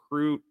a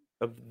recruit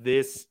of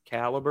this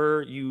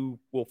caliber, you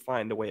will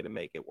find a way to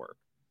make it work.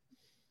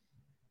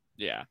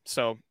 Yeah.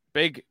 So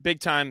big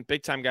time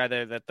guy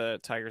there that the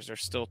Tigers are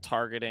still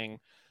targeting.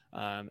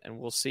 And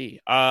we'll see.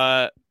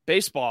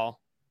 Baseball.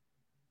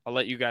 I'll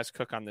let you guys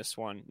cook on this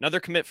one. Another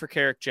commit for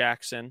Carrick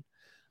Jackson.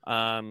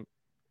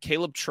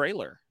 Caleb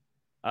Traylor.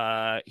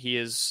 He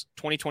is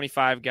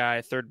 2025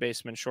 guy, third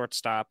baseman,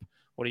 shortstop.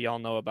 What do y'all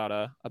know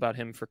about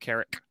him for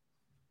Carrick?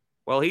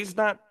 Well, he's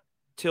not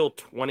till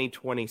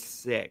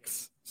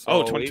 2026.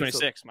 So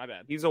 2026. My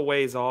bad. He's a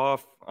ways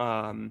off.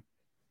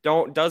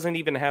 Doesn't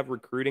even have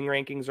recruiting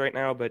rankings right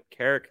now, but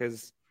Carrick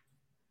has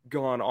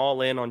gone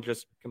all in on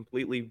just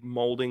completely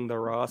molding the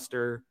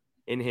roster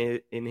in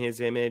his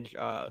image.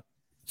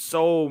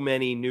 So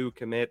many new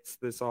commits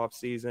this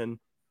offseason.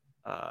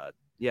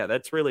 Yeah,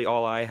 that's really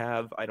all I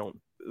have.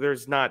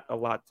 There's not a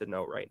lot to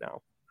know right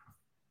now.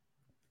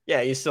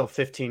 Yeah, he's still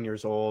 15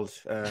 years old.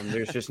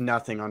 There's just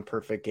nothing on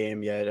perfect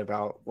game yet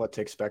about what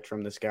to expect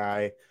from this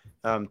guy.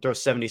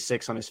 Throws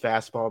 76 on his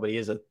fastball, but he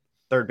is a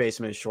third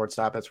baseman and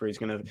shortstop. That's where he's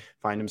going to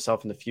find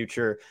himself in the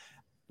future.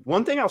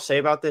 One thing I'll say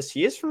about this,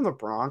 he is from the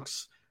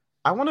Bronx.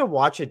 I want to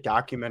watch a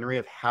documentary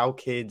of how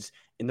kids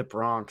in the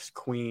Bronx,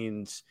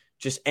 Queens,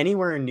 just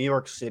anywhere in New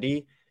York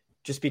City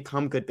just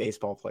become good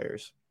baseball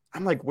players.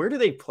 I'm like, where do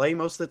they play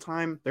most of the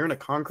time? They're in a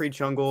concrete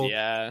jungle.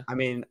 Yeah. I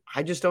mean,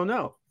 I just don't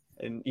know.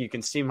 And you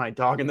can see my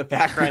dog in the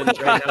background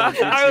right now.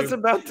 I was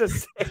about to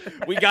say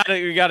we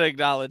gotta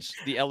acknowledge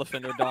the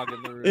elephant or dog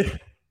in the room.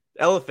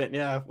 Elephant,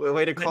 yeah.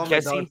 Way to call my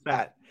dog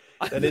fat.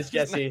 That is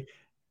Jesse.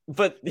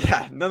 But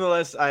yeah,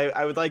 nonetheless,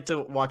 I would like to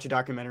watch a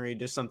documentary,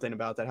 just something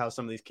about that, how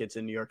some of these kids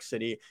in New York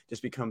City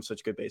just become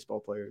such good baseball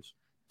players.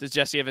 Does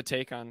Jesse have a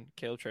take on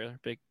Caleb Traylor?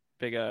 Big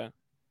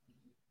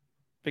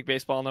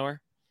baseball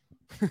knower?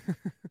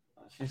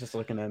 She's just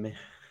looking at me.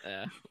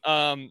 Yeah.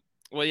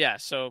 Well, yeah,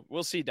 so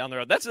we'll see down the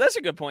road. That's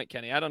a good point,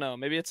 Kenny. I don't know.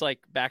 Maybe it's like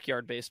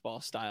backyard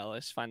baseball style. I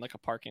just find like a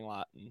parking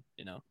lot and,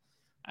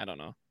 I don't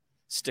know,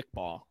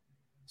 stickball,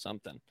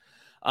 something.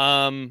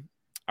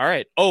 All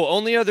right. Oh,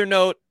 only other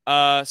note,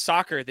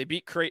 soccer. They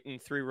beat Creighton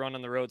 3-run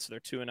on the road, so they're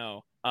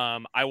 2-0.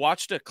 I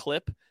watched a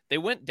clip. They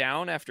went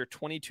down after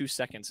 22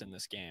 seconds in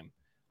this game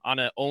on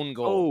an own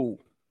goal.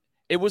 Oh,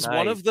 it was nice.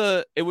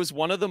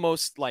 one of the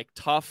most like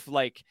tough,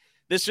 like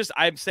this just,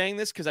 I'm saying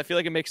this because I feel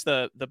like it makes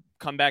the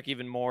comeback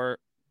even more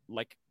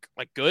like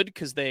good,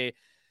 because it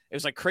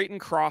was like Creighton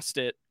crossed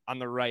it on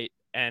the right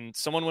and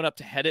someone went up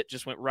to head it,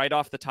 just went right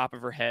off the top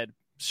of her head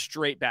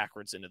straight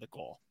backwards into the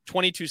goal.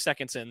 22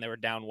 seconds in, they were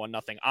down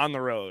 1-0 on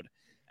the road,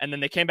 and then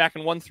they came back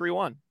and won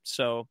 3-1.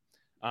 So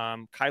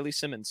Kylie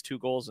Simmons, 2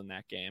 goals in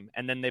that game.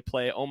 And then they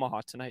play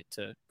Omaha tonight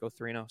to go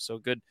 3-0. So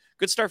good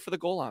start for the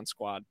goal on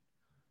squad.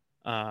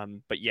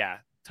 But yeah,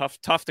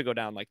 tough to go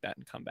down like that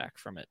and come back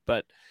from it.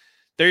 But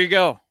there you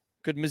go.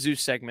 Good Mizzou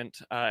segment,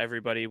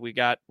 everybody. We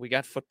got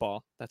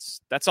football.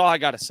 That's all I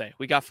got to say.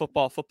 We got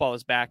football. Football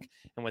is back.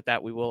 And with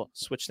that, we will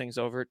switch things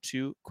over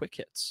to quick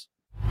hits.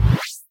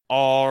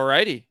 All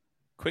righty.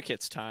 Quick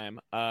hits time.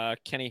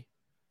 Kenny,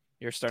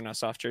 you're starting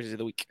us off. Jersey of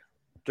the week.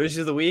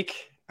 Jersey of the week.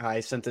 I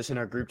sent this in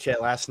our group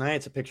chat last night.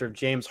 It's a picture of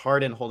James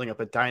Harden holding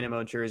up a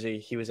Dynamo jersey.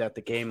 He was at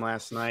the game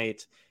last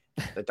night.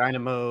 The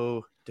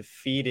Dynamo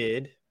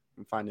defeated.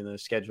 I'm finding the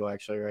schedule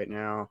actually right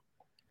now.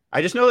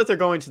 I just know that they're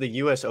going to the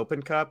U.S.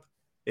 Open Cup.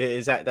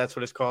 That's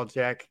what it's called,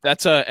 Jack?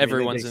 That's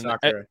everyone's in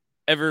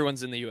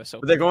the U.S.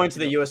 Open. But they're going to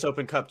the U.S.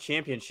 Open Cup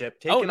championship,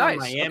 taking on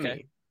Miami.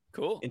 Okay.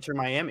 Cool. Inter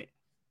Miami.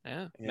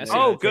 Yeah.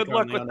 Good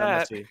luck with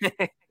that.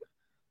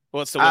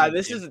 Well, it's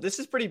the this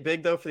is pretty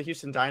big though for the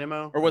Houston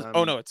Dynamo. Or was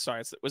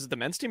it the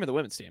men's team or the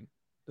women's team?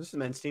 This is the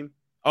men's team.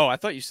 Oh, I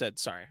thought you said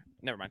sorry.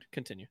 Never mind.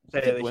 Continue.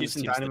 The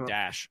Houston Dynamo, the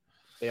Dash.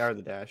 They are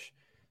the Dash.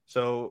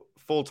 So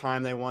full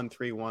time they won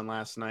 3-1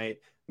 last night.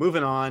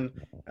 Moving on,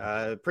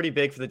 pretty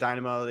big for the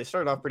Dynamo. They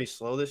started off pretty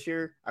slow this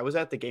year. I was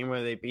at the game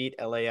where they beat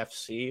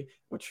LAFC,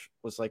 which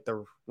was like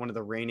one of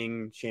the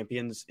reigning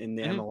champions in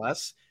the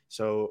MLS.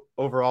 So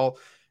overall,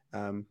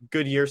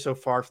 good year so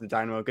far for the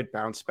Dynamo. Good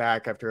bounce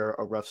back after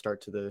a rough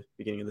start to the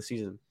beginning of the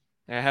season.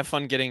 Yeah, have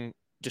fun getting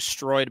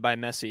destroyed by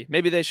Messi.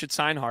 Maybe they should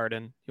sign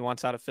Harden. He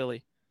wants out of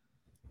Philly.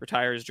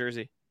 Retire his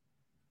jersey.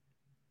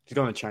 He's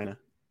going to China.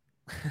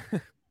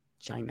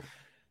 China.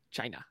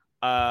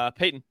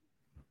 Peyton.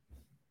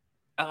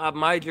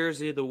 My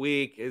jersey of the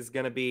week is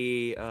going to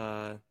be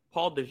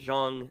Paul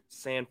DeGiant,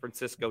 San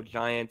Francisco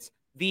Giants.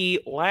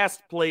 The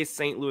last place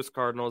St. Louis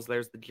Cardinals.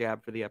 There's the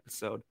jab for the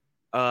episode.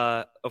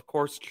 Of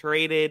course,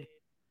 traded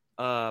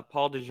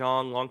Paul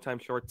DeGiant, longtime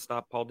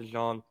shortstop Paul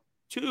DeGiant,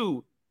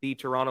 to the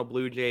Toronto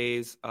Blue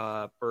Jays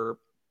for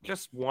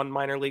just one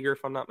minor leaguer,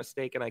 if I'm not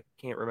mistaken. I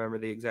can't remember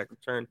the exact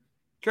return.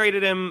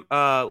 Traded him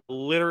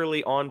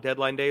literally on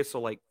deadline day,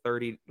 so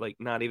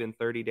not even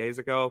 30 days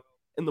ago.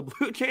 And the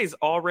Blue Jays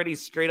already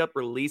straight up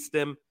released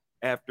him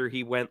after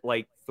he went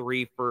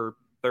 3 for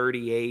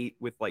 38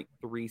 with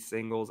 3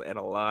 singles and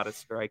a lot of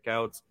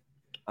strikeouts.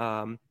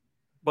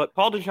 But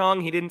Paul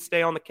DeGiant, he didn't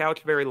stay on the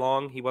couch very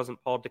long. He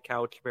wasn't Paul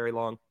DeCouch very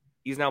long.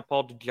 He's now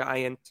Paul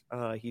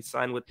DeGiant. He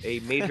signed with a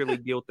major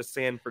league deal with the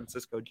San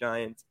Francisco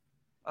Giants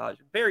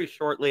very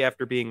shortly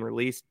after being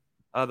released.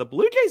 The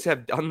Blue Jays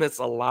have done this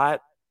a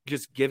lot,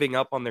 just giving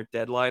up on their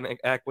deadline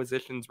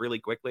acquisitions really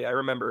quickly. I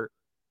remember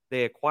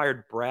they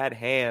acquired Brad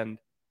Hand.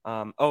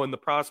 And the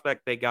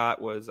prospect they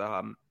got was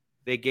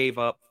they gave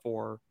up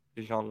for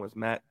DeGiant was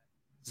Matt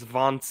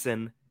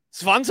Swanson.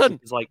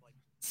 He's like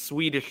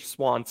Swedish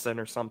Swanson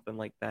or something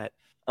like that.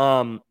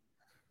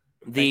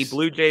 The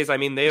Blue Jays, I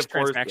mean, they of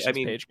course,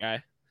 page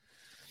guy.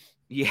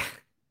 Yeah,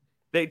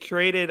 they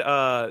traded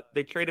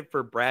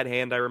for Brad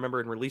Hand, I remember,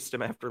 and released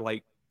him after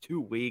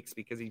 2 weeks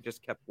because he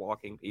just kept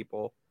walking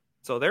people.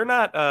 So they're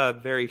not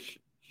very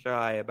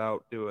shy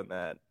about doing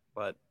that.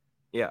 But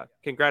yeah,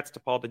 congrats to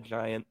Paul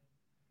DeGiant.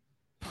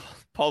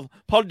 Paul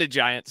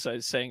DeGiant, so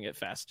saying it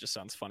fast just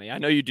sounds funny. I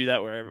know you do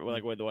that wherever,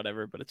 with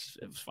whatever, but it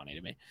was funny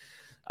to me.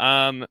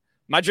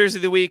 My jersey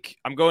of the week,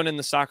 I'm going in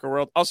the soccer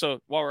world. Also,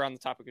 while we're on the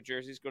topic of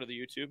jerseys, go to the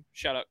YouTube.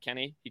 Shout out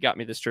Kenny. He got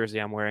me this jersey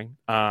I'm wearing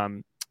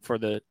for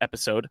the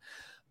episode.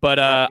 But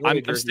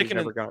I'm sticking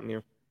never gotten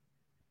you.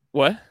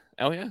 What?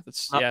 Oh yeah,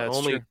 that's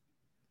only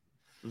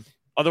true.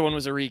 Other one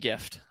was a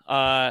re-gift.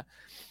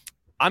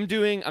 I'm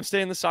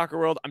staying in the soccer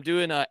world. I'm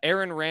doing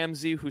Aaron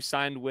Ramsey, who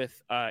signed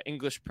with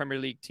English Premier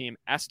League team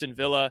Aston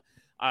Villa.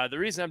 The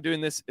reason I'm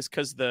doing this is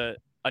because the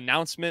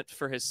announcement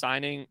for his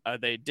signing,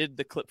 they did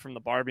the clip from the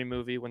Barbie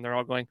movie when they're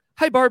all going,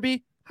 "Hi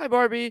Barbie, hi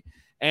Barbie,"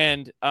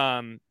 and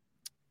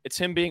it's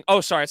him being,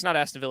 it's not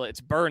Aston Villa,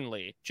 it's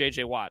Burnley.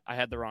 JJ Watt. I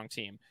had the wrong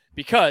team,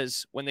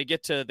 because when they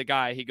get to the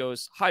guy, he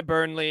goes, "Hi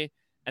Burnley,"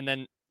 and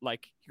then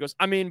he goes,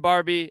 "I mean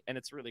Barbie," and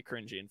it's really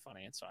cringy and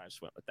funny, and so I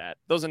just went with that.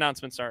 Those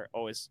announcements are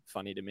always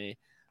funny to me.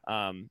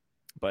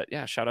 But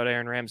yeah, shout out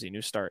Aaron Ramsey,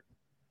 new start,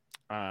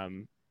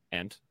 and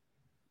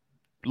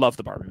love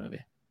the Barbie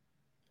movie.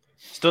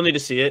 Still need to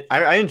see it.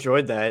 I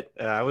enjoyed that.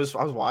 I was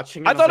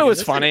watching it. I thought it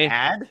was funny.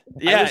 Ad?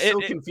 Yeah, I was so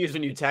confused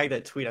when you tagged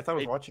that tweet. I thought I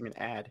was watching an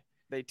ad.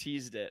 They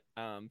teased it.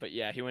 But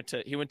yeah, he went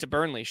to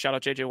Burnley. Shout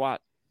out JJ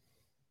Watt.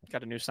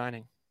 Got a new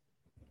signing.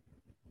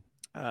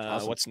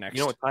 Awesome. What's next?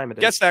 You know what time it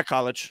is? Guess that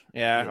college.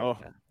 Yeah. Oh.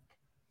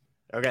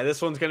 Okay,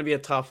 this one's gonna be a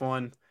tough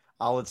one.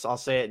 I'll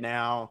say it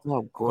now.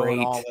 Oh, great!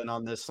 Going all in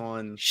on this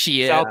one.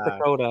 Shit. South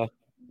Dakota.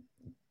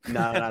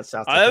 No, not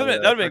South Dakota.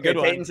 That'd be a good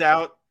one. Peyton's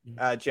out.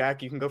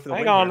 Jack, you can go for the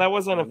Hang win on, here. that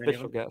wasn't an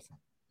official guess.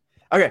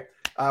 Okay.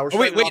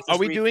 Wait. Are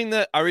we doing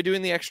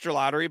the extra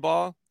lottery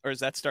ball, or does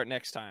that start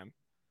next time?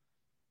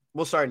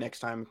 We'll start next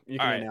time. You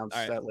can announce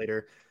right. that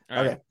later. All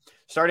okay. right.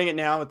 Starting it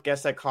now with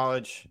Guess That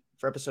College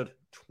for episode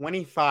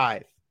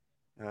 25.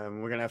 We're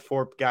going to have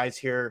 4 guys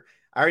here.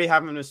 I already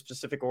have them in a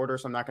specific order,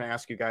 so I'm not going to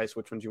ask you guys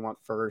which ones you want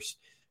first.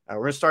 We're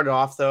going to start it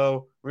off,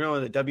 though. We're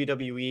going to the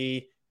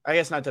WWE. I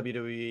guess not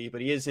WWE,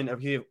 but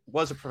he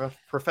was a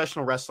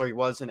professional wrestler. He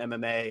was in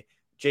MMA.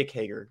 Jake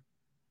Hager.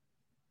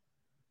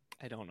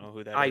 I don't know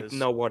who that is. I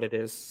know what it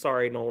is.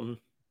 Sorry, Knowlton.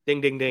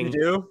 Ding, ding, ding. You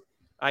do?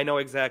 I know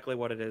exactly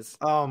what it is.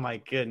 Oh my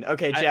goodness.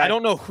 Okay, Jack. I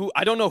don't know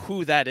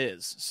who that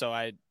is.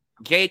 So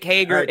Jake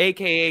Hager, Right.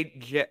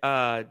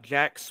 aka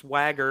Jack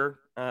Swagger,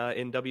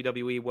 in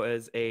WWE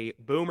was a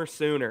Boomer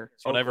Sooner.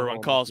 That's what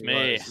everyone calls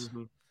me.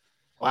 Mhm.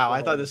 Wow,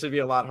 I thought this would be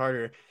a lot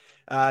harder.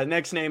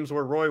 Next names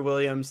were Roy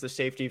Williams, the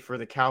safety for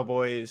the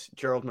Cowboys,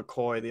 Gerald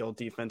McCoy, the old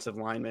defensive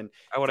lineman,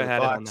 I would have for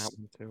had the it on Bucs, that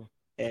one too.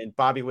 and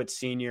Bobby Witt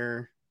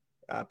Sr.,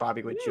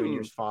 Bobby Witt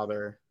Jr.'s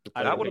father.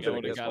 I That don't would've think I been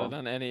would a have good got one. it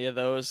on any of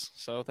those.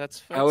 So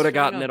that's I would have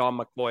fair gotten enough. it on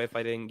McCoy if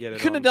I didn't get it. You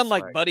couldn't have on done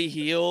like Swagger. Buddy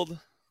Heald.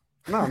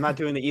 No, I'm not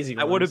doing the easy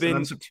That ones. would have and been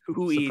I'm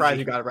too surprised easy.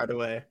 you got it right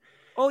away.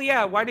 Oh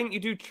yeah, why didn't you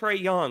do Trey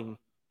Young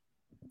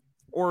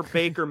or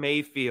Baker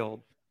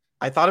Mayfield?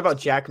 I thought about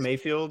Jack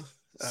Mayfield,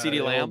 CeeDee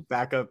the Lamb. old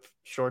backup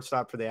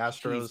shortstop for the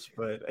Astros,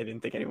 but I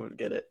didn't think anyone would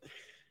get it.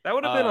 That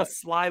would have been a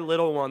sly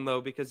little one though,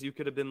 because you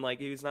could have been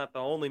like, he's not the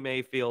only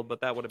Mayfield,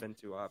 but that would have been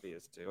too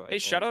obvious too. Hey,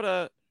 shout out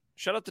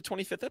the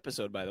 25th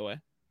episode, by the way.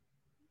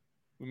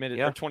 We made it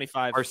Yeah. our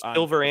 25. Our on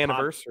silver the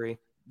anniversary.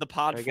 The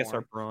pod. I guess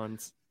our form.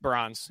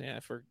 bronze. Yeah,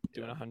 if we're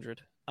doing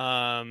 100.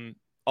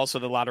 Also,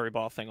 the lottery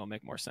ball thing will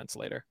make more sense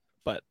later.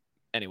 But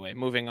anyway,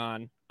 moving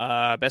on.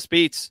 Best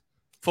beats.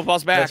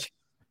 Football's back.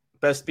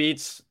 Best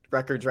beats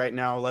records right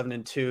now,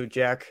 11-2.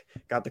 Jack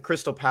got the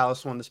Crystal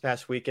Palace one this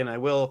past weekend. I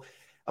will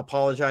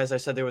apologize. I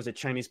said there was a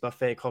Chinese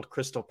buffet called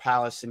Crystal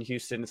Palace in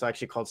Houston. It's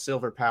actually called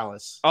Silver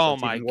Palace. Oh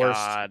it's my even worse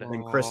God.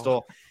 than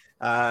Crystal.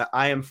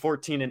 I am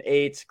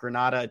 14-8.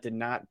 Granada did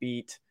not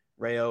beat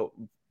Rayo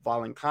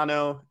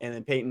Vallecano, and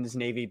then Peyton's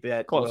Navy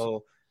bet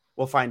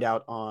we'll find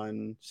out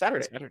on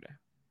Saturday.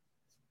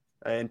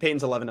 And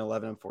Peyton's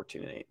 11-11. I'm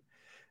 14-8.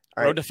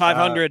 All Road to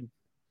 500.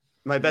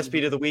 My best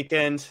beat of the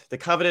weekend, the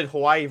coveted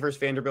Hawaii versus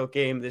Vanderbilt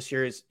game this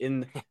year is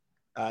in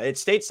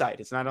it's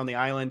stateside. It's not on the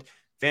island.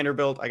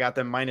 Vanderbilt, I got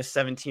them minus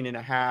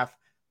 17.5.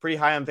 Pretty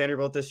high on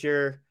Vanderbilt this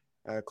year.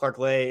 Clark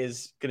Lay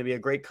is going to be a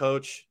great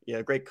coach.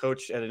 Yeah, great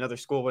coach at another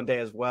school one day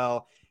as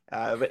well.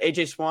 But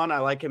AJ Swan, I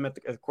like him at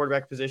the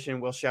quarterback position.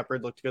 Will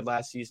Shepard looked good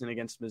last season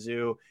against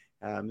Mizzou.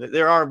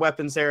 There are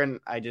weapons there, and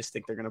I just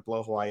think they're going to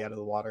blow Hawaii out of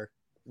the water.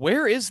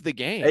 Where is the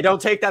game? Hey,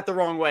 don't take that the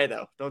wrong way,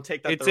 though. Don't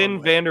take that. It's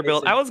in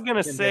Vanderbilt. I was going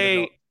to say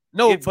Vanderbilt.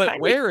 No, it's but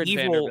kinda where in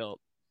evil. Vanderbilt?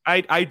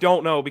 I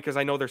don't know, because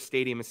I know their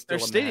stadium is still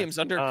Their a stadium's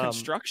mess. under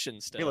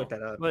construction still. You look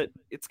that up. But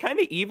it's kind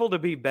of evil to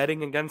be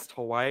betting against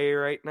Hawaii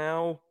right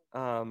now.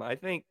 I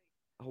think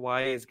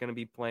Hawaii is going to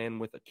be playing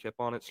with a chip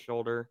on its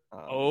shoulder.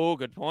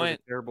 Good for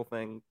point. the terrible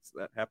things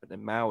that happened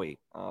in Maui.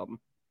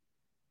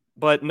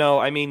 But no,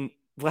 I mean,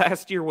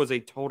 last year was a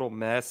total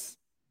mess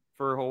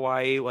for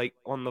Hawaii. Like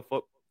on the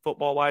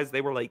football wise,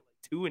 they were like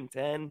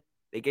 2-10.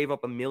 They gave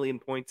up 1 million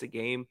points a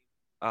game.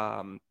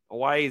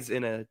 Hawaii's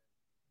in a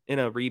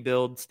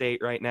rebuild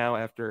state right now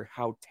after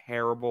how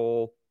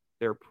terrible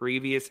their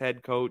previous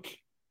head coach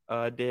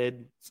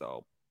did.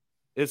 So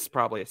it's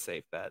probably a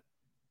safe bet.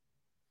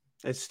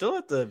 It's still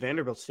at the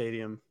Vanderbilt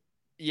Stadium.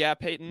 Yeah,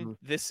 Peyton,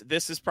 this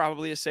is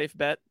probably a safe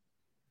bet.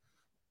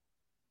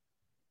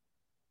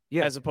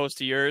 Yeah. As opposed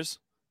to yours.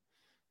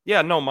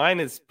 Yeah, no, mine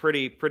is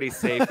pretty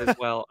safe as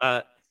well.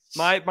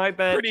 My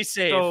bet, pretty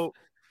safe. So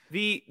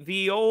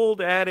the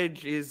old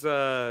adage is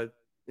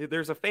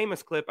there's a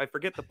famous clip, I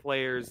forget the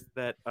players,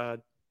 that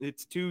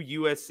it's two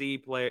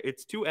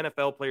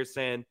NFL players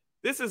saying,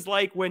 this is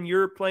like when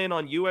you're playing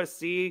on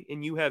USC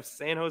and you have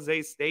San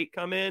Jose State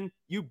come in,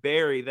 you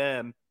bury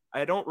them.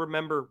 I don't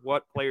remember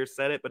what player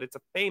said it, but it's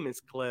a famous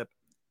clip.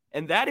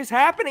 And that is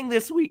happening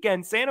this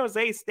weekend. San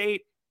Jose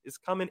State is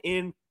coming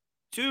in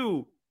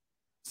to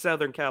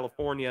Southern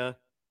California.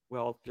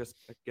 Well, just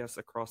I guess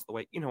across the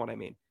way. You know what I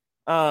mean.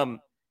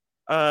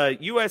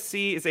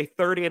 USC is a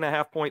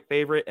 30.5-point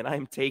favorite, and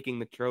I'm taking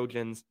the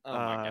Trojans. Oh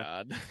my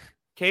God.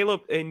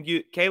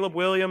 Caleb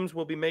Williams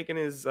will be making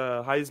his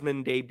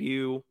Heisman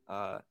debut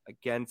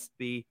against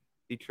the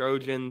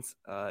Trojans.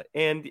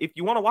 And if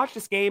you want to watch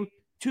this game,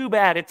 too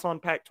bad it's on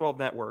Pac-12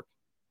 Network.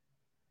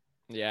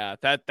 Yeah,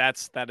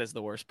 that is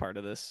the worst part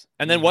of this.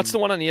 And then what's the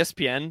one on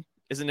ESPN?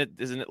 Isn't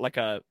it like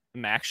a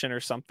action or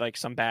something, like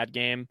some bad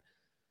game?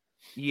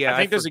 Yeah, I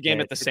think there's a game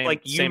at the same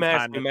like same UMass,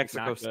 time. New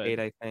Mexico State,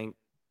 I think.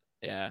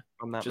 Yeah,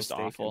 I'm not just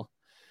mistaken. awful.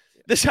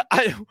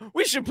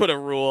 We should put a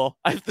rule.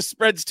 If the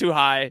spread's too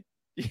high,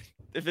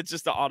 if it's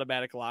just an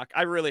automatic lock,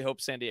 I really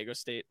hope San Diego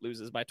State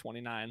loses by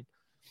 29.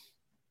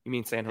 You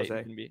mean San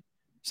Jose?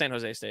 San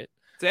Jose State.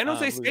 San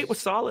Jose State was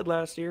solid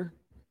last year.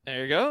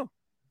 There you go.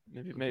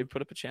 Maybe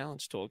put up a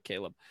challenge to old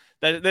Caleb.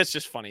 That's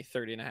just funny,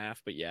 30.5.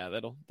 But yeah,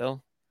 they'll.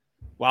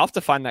 Well, I'll have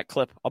to find that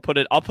clip. I'll put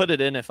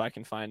it in if I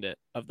can find it,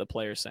 of the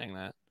players saying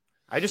that.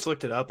 I just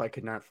looked it up. I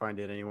could not find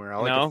it anywhere.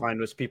 All I could find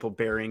was people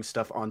burying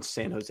stuff on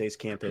San Jose's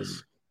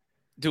campus.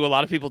 Do a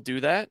lot of people do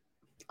that?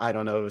 I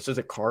don't know. It was just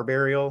a car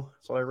burial.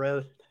 That's what I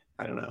read.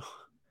 I don't know.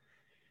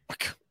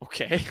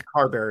 Okay.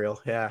 Car burial.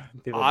 Yeah.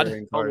 People Odd.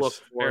 burying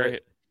cars. Very,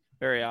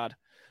 very odd.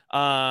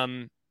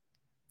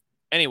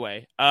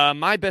 Anyway,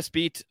 my best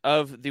beat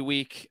of the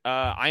week.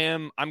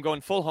 I'm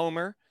going full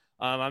homer.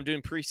 I'm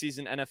doing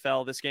preseason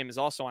NFL. This game is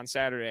also on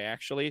Saturday,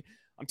 actually.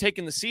 I'm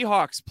taking the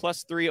Seahawks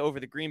 +3 over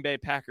the Green Bay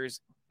Packers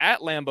at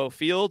Lambeau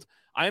Field.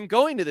 I am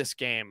going to this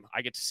game.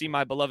 I get to see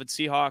my beloved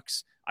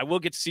Seahawks. I will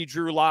get to see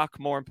Drew Lock,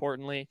 more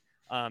importantly,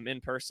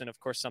 in person. Of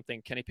course,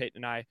 something Kenny Payton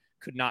and I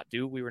could not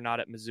do. We were not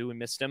at Mizzou and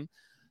missed him.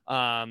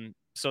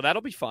 So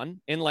that'll be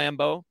fun in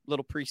Lambeau.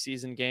 Little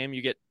preseason game.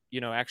 You get,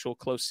 actual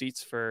close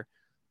seats for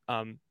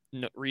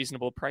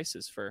reasonable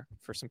prices for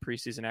some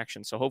preseason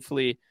action. So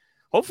hopefully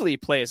he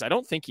plays. I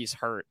don't think he's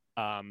hurt.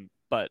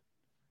 But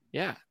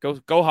yeah,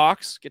 go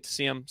Hawks. Get to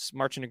see him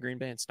march into Green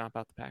Bay and stomp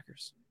out the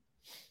Packers.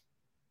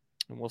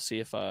 And we'll see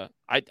if I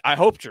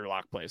hope Drew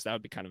Lock plays. That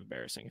would be kind of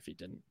embarrassing if he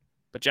didn't.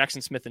 But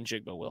Jackson Smith and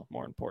Jigba will,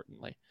 more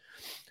importantly.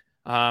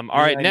 All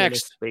right,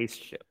 next.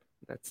 Spaceship.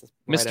 That's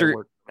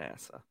Mr.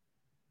 NASA.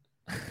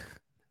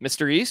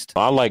 Mr. East.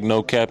 I like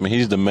no cap, and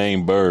he's the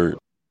main bird.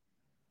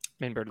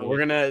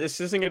 This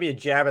isn't gonna be a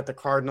jab at the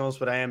Cardinals,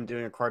 but I am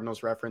doing a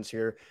Cardinals reference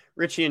here.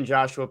 Richie and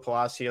Joshua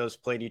Palacios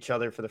played each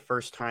other for the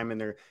first time in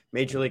their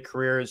major league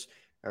careers.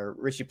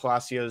 Richie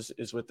Palacios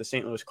is with the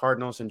St. Louis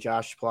Cardinals, and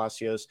Josh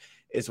Palacios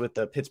is with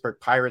the Pittsburgh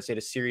Pirates. They had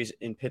a series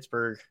in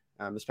Pittsburgh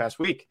this past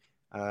week.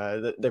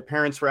 Their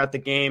parents were at the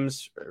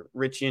games.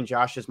 Richie and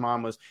Josh's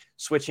mom was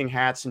switching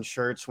hats and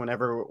shirts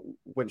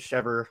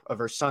whichever of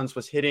her sons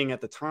was hitting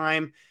at the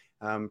time.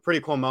 Pretty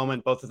cool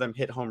moment. Both of them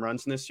hit home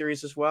runs in this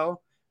series as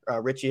well.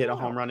 Richie hit a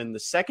home run in the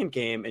second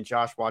game, and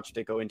Josh watched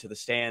it go into the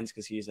stands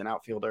because he's an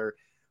outfielder.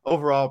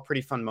 Overall,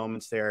 pretty fun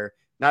moments there.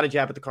 Not a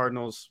jab at the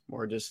Cardinals,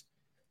 more just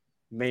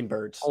main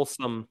birds.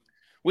 Wholesome.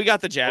 We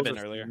got the jab in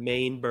earlier.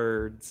 Main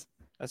birds.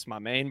 That's my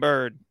main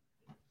bird.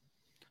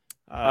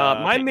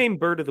 My main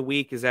bird of the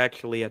week is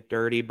actually a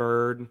dirty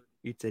bird.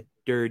 It's a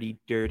dirty,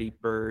 dirty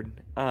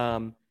bird.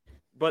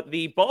 But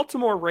the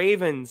Baltimore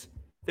Ravens,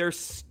 their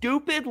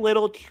stupid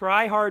little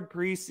try-hard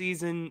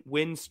preseason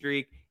win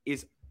streak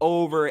is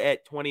over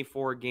at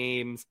 24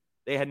 games.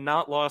 They had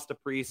not lost a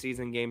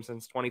preseason game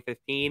since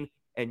 2015,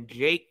 and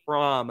Jake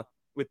Fromm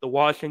with the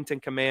Washington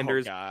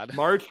Commanders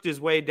marched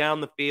his way down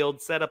the field,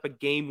 set up a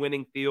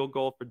game-winning field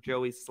goal for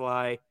Joey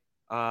Sly.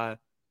 Yeah,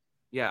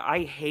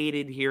 I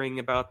hated hearing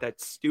about that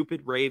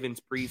stupid Ravens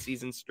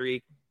preseason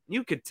streak.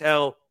 You could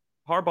tell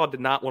Harbaugh did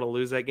not want to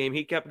lose that game.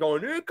 He kept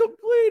going,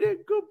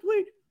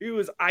 incomplete. He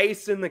was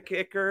icing the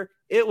kicker.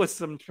 It was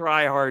some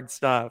try-hard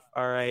stuff,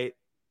 all right?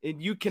 And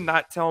you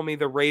cannot tell me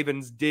the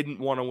Ravens didn't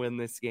want to win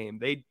this game.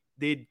 They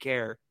did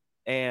care,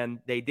 and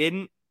they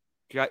didn't.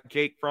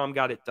 Jake Fromm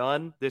got it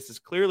done. This is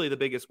clearly the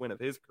biggest win of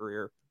his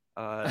career.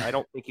 I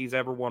don't think he's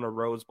ever won a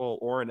Rose Bowl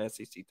or an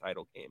SEC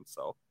title game.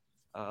 So,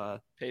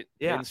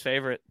 Peyton's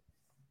favorite.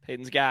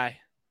 Peyton's guy.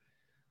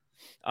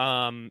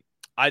 One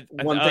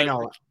thing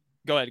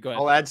go ahead.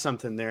 I'll add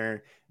something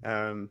there.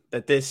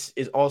 That this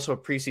is also a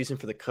preseason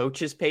for the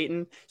coaches,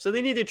 Peyton. So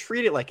they need to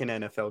treat it like an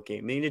NFL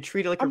game. They need to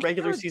treat it like a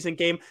regular season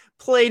game.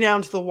 Play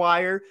down to the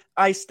wire,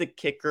 ice the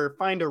kicker,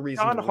 find a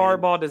reason. John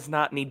Harbaugh does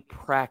not need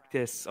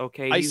practice.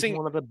 Okay, he's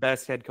one of the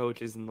best head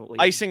coaches in the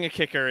league. Icing a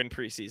kicker in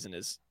preseason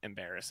is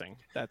embarrassing.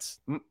 That's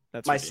my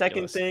ridiculous.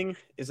 Second thing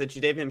is that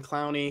Jadeveon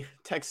Clowney,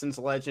 Texans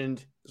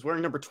legend, is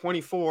wearing number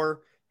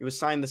 24. He was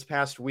signed this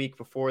past week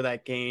before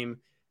that game.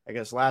 I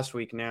guess last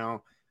week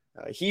now.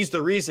 He's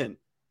the reason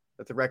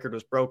that the record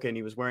was broken.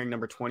 He was wearing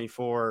number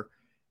 24,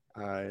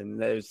 and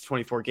that his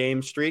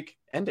 24-game streak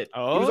ended.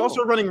 He was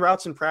also running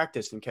routes in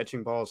practice and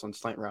catching balls on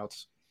slant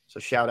routes. So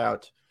shout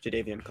out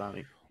Jadeveon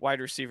Clowney.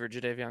 Wide receiver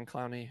Jadeveon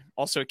Clowney.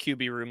 Also a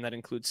QB room that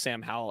includes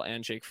Sam Howell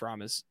and Jake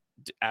Fromm is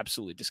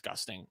absolutely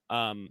disgusting.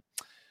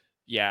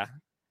 Yeah,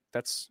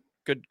 that's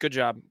good. Good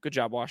job. Good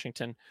job,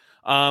 Washington.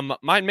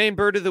 My main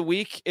bird of the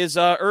week is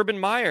Urban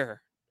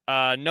Meyer.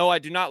 No, I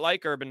do not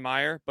like Urban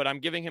Meyer, but I'm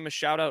giving him a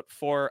shout out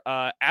for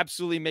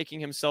absolutely making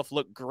himself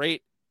look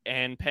great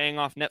and paying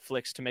off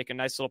Netflix to make a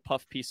nice little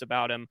puff piece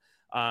about him,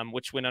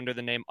 which went under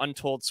the name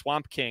Untold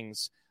Swamp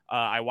Kings.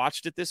 I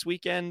watched it this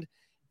weekend.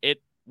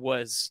 It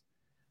was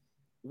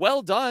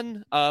well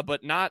done,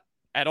 but not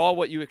at all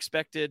what you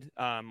expected.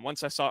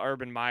 Once I saw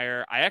Urban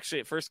Meyer, I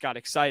actually at first got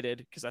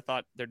excited because I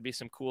thought there'd be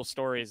some cool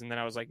stories. And then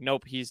I was like,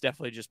 nope, he's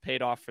definitely just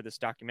paid off for this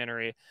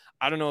documentary.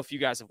 I don't know if you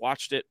guys have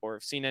watched it or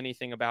have seen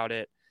anything about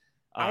it.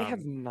 I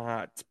have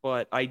not,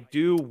 but I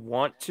do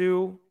want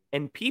to.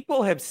 And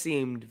people have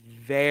seemed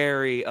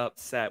very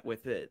upset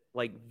with it,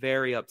 like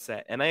very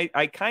upset. And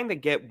I kind of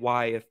get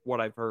why if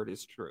what I've heard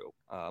is true.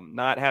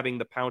 Not having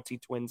the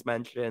Pouncey twins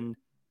mentioned,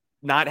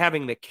 not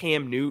having the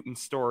Cam Newton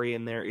story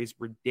in there is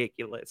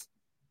ridiculous.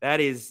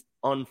 That is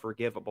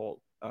unforgivable.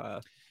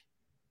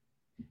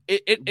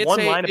 It's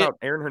one line about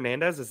Aaron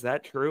Hernandez, is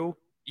that true?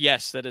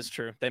 Yes, that is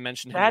true. They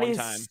mentioned him one time.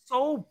 That is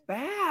so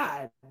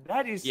bad.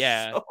 That is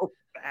so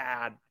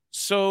bad.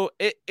 So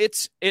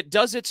it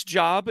does its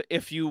job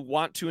if you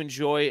want to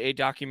enjoy a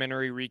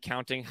documentary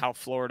recounting how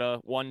Florida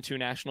won 2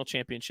 national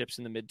championships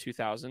in the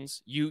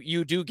mid-2000s.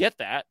 You do get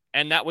that,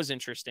 and that was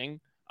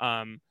interesting.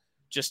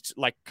 Just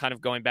like kind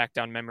of going back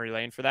down memory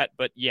lane for that.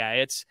 But yeah,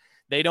 it's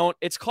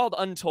called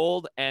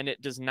Untold, and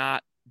it does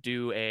not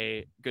do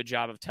a good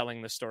job of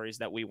telling the stories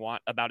that we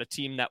want about a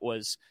team that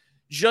was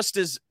just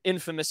as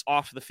infamous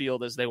off the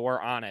field as they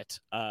were on it,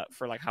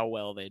 for like how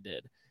well they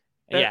did.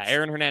 Yeah,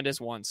 Aaron Hernandez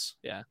once.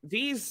 Yeah.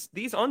 These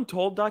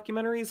Untold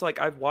documentaries,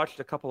 like I've watched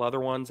a couple other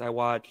ones. I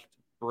watched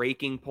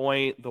Breaking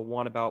Point, the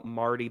one about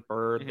Marty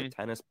Bird, the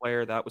tennis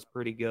player. That was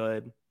pretty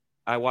good.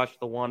 I watched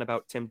the one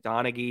about Tim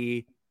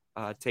Donaghy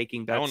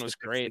taking bets. That one was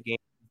great.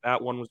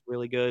 That one was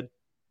really good.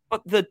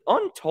 But the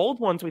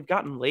Untold ones we've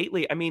gotten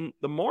lately, I mean,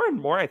 the more and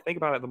more I think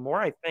about it, the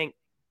more I think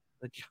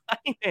the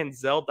Johnny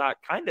Manziel doc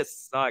kind of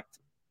sucked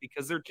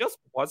because there just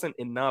wasn't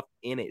enough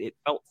in it. It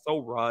felt so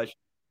rushed.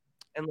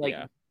 And like,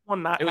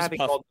 one not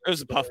having it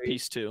was a puff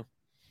piece too.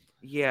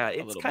 Yeah,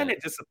 it's kind of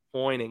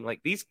disappointing.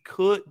 Like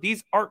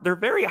they're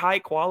very high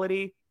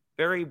quality,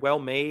 very well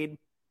made.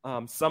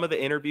 Some of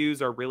the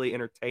interviews are really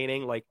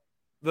entertaining. Like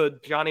the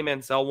Johnny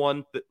Manziel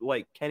one,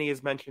 like Kenny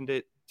has mentioned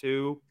it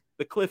too.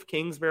 The Cliff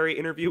Kingsbury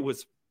interview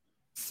was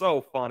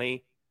so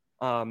funny.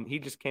 He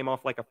just came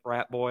off like a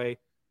frat boy.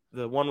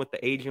 The one with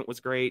the agent was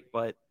great,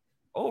 but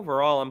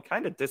overall, I'm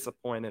kind of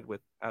disappointed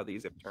with how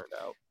these have turned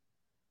out.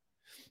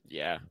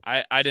 Yeah,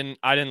 I didn't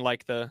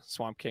like the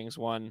Swamp Kings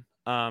one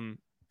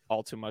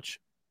all too much.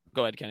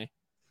 Go ahead, Kenny.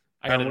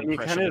 I got an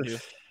impression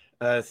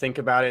of think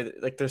about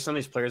it. Like there's some of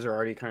these players are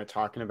already kind of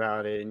talking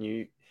about it,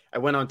 and I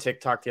went on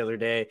TikTok the other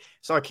day,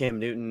 saw Cam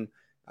Newton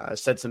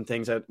said some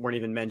things that weren't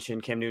even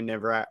mentioned. Cam Newton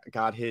never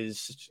got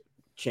his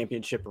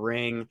championship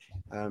ring.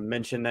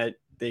 Mentioned that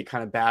they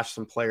kind of bashed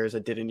some players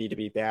that didn't need to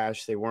be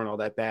bashed. They weren't all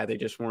that bad. They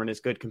just weren't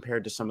as good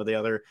compared to some of the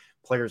other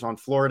players on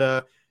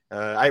Florida.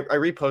 I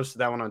reposted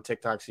that one on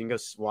TikTok, so you can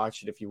go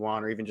watch it if you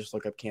want, or even just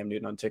look up Cam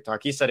Newton on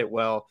TikTok. He said it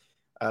well,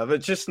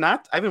 but just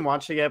not – I haven't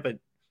watched it yet, but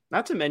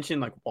not to mention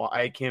like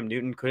why Cam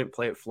Newton couldn't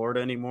play at Florida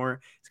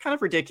anymore. It's kind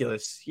of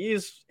ridiculous. He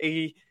is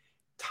a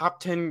top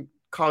 10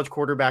 college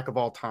quarterback of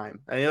all time.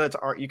 I know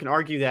you can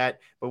argue that,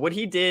 but what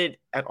he did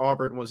at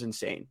Auburn was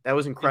insane. That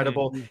was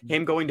incredible. Mm-hmm.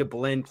 Him going to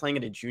Blinn, playing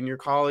at a junior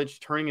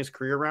college, turning his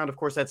career around. Of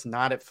course, that's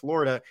not at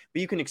Florida,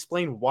 but you can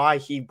explain why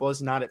he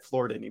was not at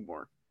Florida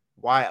anymore.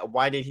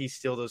 Why did he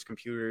steal those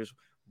computers?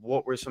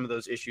 What were some of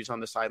those issues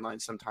on the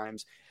sidelines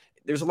sometimes?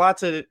 There's a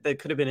lot that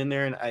could have been in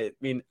there, and I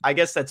mean, I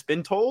guess that's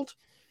been told,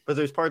 but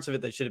there's parts of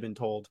it that should have been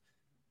told.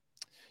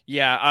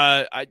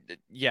 Yeah,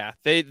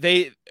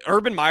 They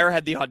Urban Meyer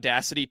had the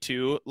audacity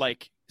too,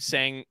 like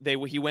saying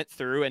he went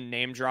through and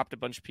name dropped a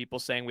bunch of people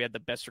saying we had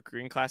the best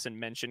recruiting class and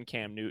mentioned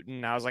Cam Newton.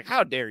 And I was like,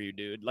 how dare you,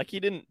 dude? Like he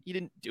didn't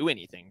do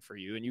anything for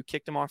you, and you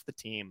kicked him off the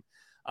team.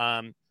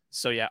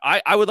 So yeah,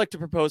 I would like to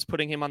propose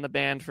putting him on the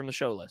banned from the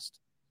show list.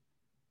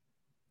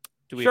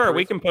 Sure,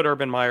 we can put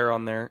Urban Meyer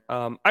on there.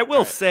 I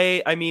will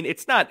say, I mean,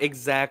 it's not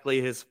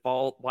exactly his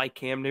fault why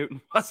Cam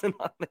Newton wasn't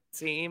on the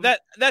team.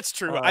 That's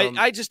true.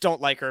 I just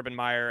don't like Urban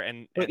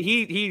Meyer, but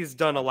he's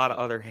done a lot of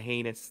other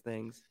heinous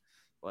things.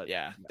 But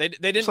yeah, they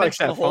didn't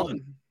mention the whole.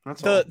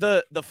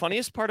 The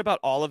funniest part about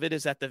all of it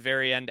is at the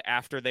very end,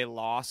 after they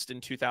lost in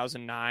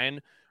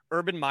 2009.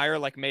 Urban Meyer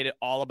like made it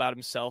all about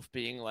himself,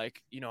 being like,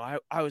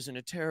 I was in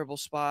a terrible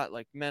spot,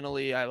 like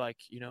mentally, I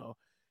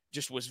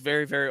just was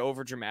very, very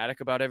over dramatic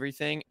about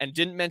everything, and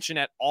didn't mention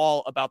at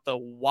all about the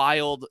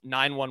wild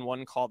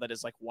 911 call that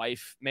his like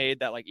wife made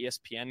that like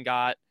ESPN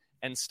got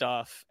and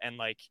stuff. And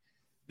like,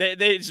 they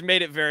just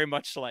made it very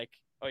much like,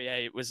 oh yeah,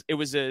 it was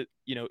a,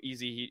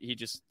 easy. He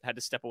just had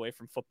to step away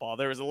from football.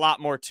 There was a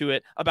lot more to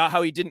it about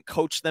how he didn't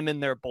coach them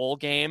in their bowl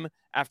game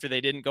after they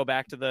didn't go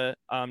back to the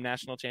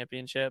national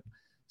championship.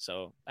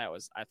 So I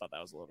thought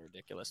that was a little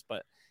ridiculous,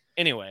 but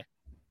anyway.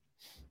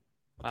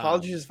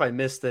 Apologies if I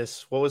missed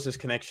this. What was his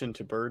connection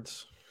to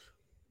birds?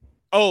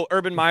 Oh,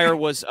 Urban Meyer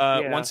was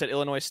once at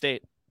Illinois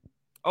State.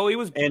 Oh, he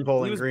was Green.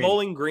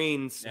 Bowling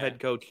Green's head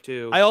coach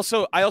too. I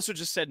also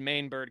just said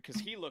main bird because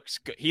he looks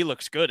good. He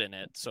looks good in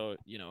it. So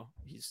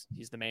he's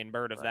the main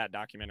bird of that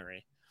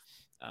documentary.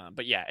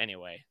 But yeah,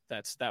 anyway,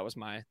 that was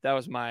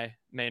my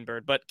main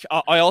bird. But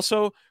I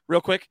also,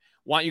 real quick,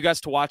 want you guys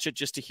to watch it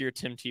just to hear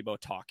Tim Tebow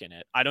talk in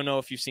it. I don't know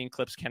if you've seen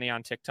clips, Kenny,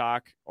 on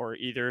TikTok or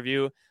either of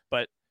you,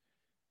 but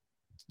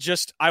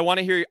just I want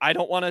to hear. I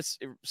don't want to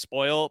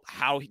spoil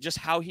how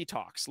he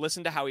talks.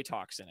 Listen to how he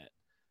talks in it.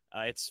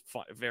 It's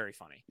very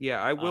funny.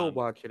 Yeah, I will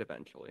watch it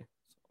eventually.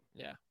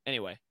 Yeah.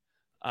 Anyway,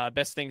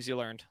 best things you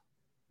learned.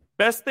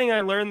 Best thing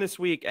I learned this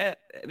week,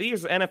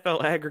 these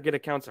NFL aggregate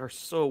accounts are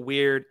so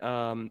weird.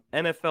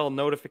 NFL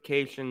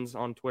notifications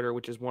on Twitter,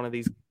 which is one of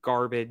these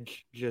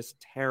garbage, just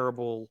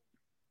terrible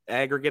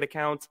aggregate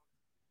accounts,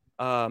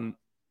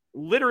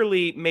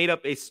 literally made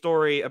up a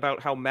story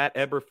about how Matt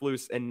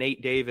Eberflus,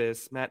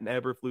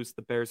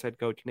 the Bears head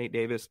coach, Nate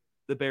Davis,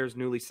 the Bears'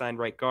 newly signed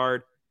right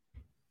guard.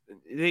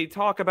 They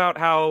talk about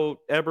how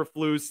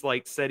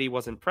Eberflus said he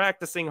wasn't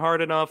practicing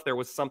hard enough. There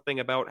was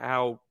something about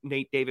how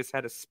Nate Davis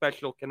had a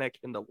special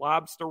connection to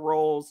lobster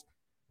rolls.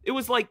 It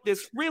was like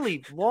this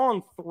really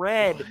long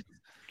thread.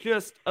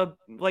 Just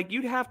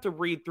you'd have to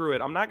read through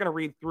it. I'm not going to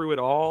read through it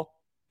all.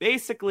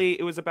 Basically,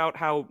 it was about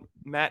how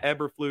Matt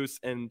Eberflus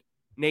and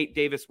Nate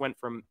Davis went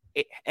from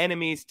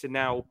enemies to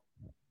now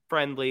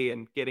friendly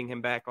and getting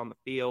him back on the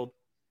field.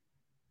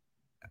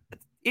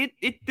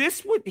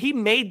 He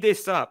made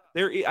this up.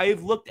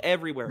 I've looked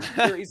everywhere.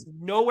 There is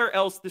nowhere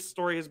else this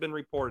story has been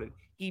reported.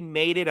 He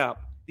made it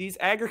up. These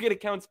aggregate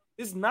accounts,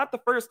 this is not the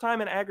first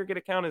time an aggregate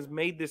account has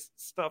made this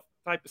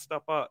type of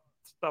stuff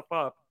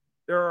up.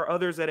 There are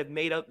others that have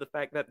made up the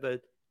fact that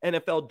the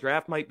NFL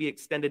draft might be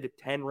extended to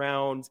 10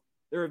 rounds.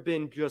 There have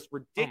been just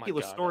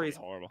ridiculous stories.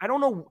 I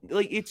don't know.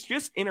 Like, it's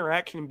just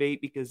interaction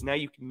bait because now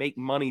you can make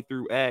money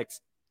through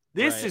X.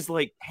 This is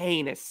like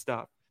heinous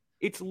stuff.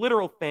 It's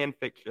literal fan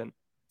fiction.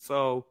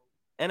 So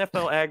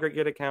NFL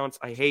aggregate accounts,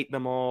 I hate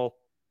them all.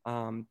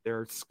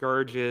 They're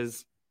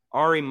scourges.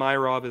 Ari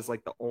Myrov is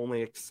like the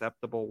only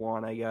acceptable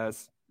one, I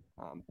guess.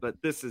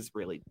 But this is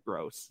really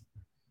gross.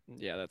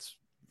 Yeah, that's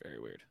very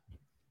weird.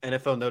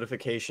 NFL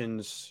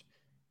notifications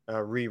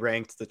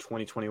re-ranked the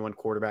 2021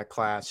 quarterback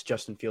class.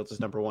 Justin Fields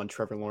is number 1.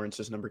 Trevor Lawrence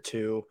is number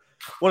 2.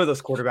 One of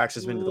those quarterbacks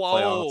has been to the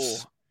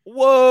playoffs.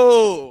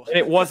 Whoa! And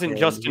it wasn't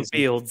Justin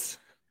Fields.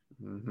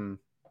 Mm-hmm.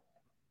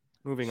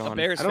 Moving on. A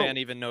Bears fan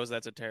even knows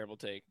that's a terrible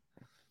take.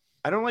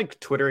 I don't like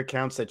Twitter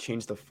accounts that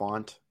change the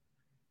font.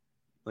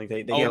 Like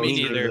they me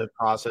neither. The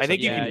process. I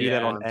think you Yeah, can do yeah.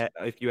 that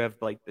on if you have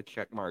like the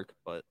check mark,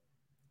 but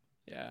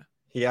Yeah,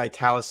 he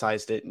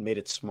italicized it and made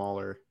it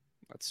smaller.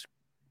 that's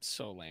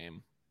so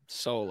lame.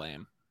 So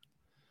lame.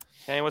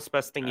 Kenny, what's the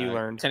best thing you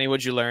learned? Kenny,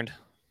 what'd you learn?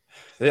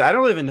 I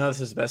don't even know if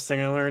this is the best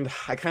thing I learned.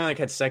 I kind of like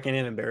had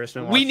second-hand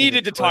embarrassment. We watching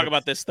needed the to talk clips.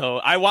 about this though.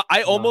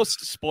 I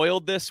almost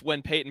spoiled this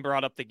when Peyton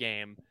brought up the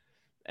game,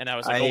 and I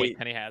was like, "Oh wait,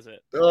 Penny has it."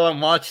 Oh, I'm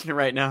watching it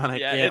right now, and I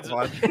Yeah, can't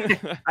watch it.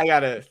 I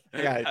got.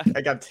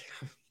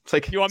 It's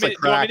like You want it's me?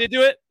 like You want me to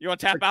do it? You want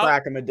to tap It's out?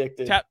 crack. I'm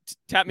addicted. Tap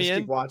me Just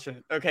in. keep watching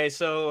it. Okay,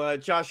 so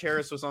Josh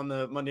Harris was on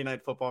the Monday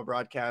Night Football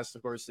broadcast.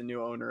 Of course, the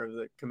new owner of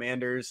the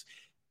Commanders.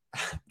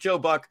 Joe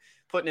Buck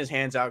putting his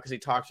hands out because he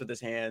talks with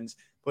his hands.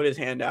 Put his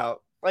hand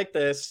out like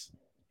this.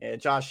 And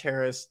Josh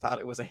Harris thought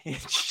it was a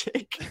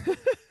handshake.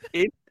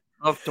 It's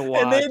tough to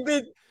watch.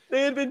 And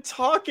they had been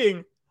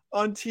talking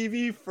on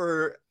TV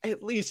for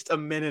at least a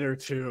minute or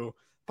two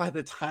by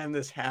the time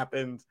this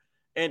happened.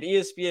 And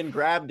ESPN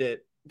grabbed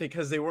it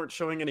because they weren't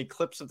showing any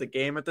clips of the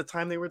game at the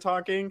time they were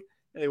talking.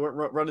 They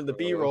weren't running the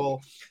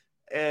B-roll.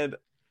 And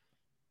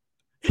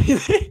he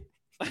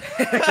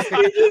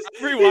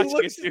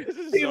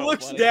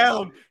looks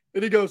down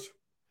and he goes,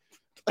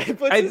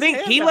 I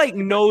think he like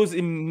knows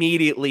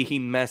immediately he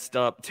messed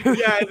up too.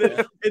 Yeah,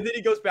 and then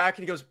he goes back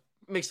and he goes,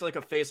 makes like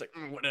a face like,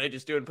 what did I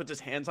just do? And puts his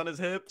hands on his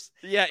hips.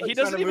 Yeah, like, he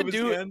doesn't even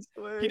do.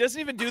 He He doesn't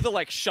even do the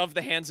like shove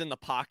the hands in the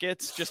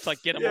pockets just to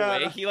like get him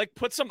away. He like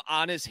puts them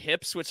on his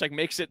hips, which like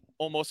makes it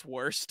almost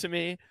worse to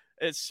me.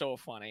 It's so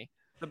funny.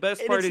 The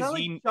best part is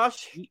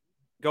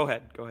Go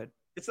ahead.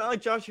 It's not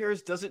like Josh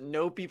Harris doesn't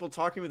know people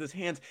talking with his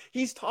hands.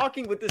 He's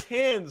talking with his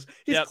hands.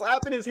 He's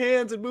clapping his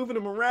hands and moving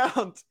them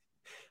around.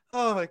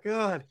 Oh my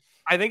God.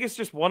 I think it's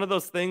just one of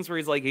those things where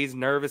he's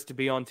nervous to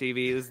be on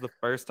TV. This is the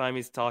first time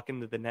he's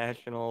talking to the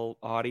national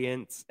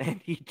audience,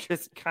 and he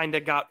just kind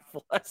of got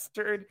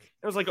flustered.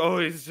 It was like, oh,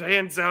 his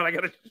hands out. I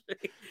gotta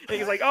shake. And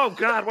he's like, oh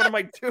God, what am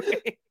I doing?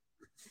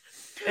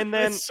 And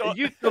then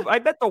I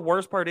bet the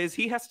worst part is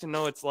he has to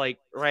know it's like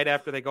right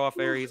after they go off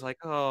air. He's like,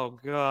 oh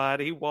God.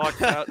 He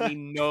walks out and he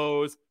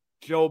knows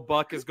Joe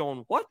Buck is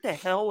going, what the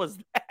hell was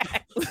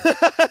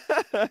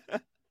that?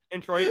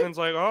 And Troy Aikman's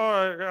like,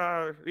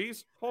 oh, he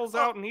pulls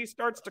out and he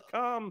starts to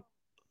come.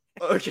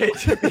 Okay,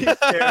 to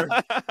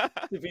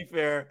be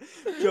fair,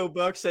 Joe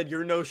Buck said,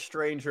 you're no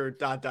stranger, ...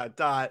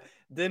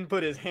 Then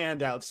put his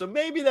hand out. So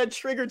maybe that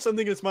triggered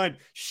something in his mind.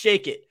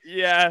 Shake it.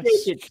 Yeah.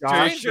 Shake it,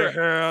 Josh.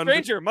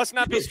 Stranger must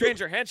not be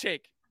stranger.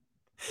 Handshake.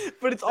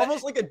 But it's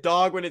almost like a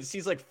dog when it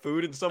sees like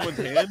food in someone's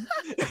hand.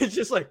 It's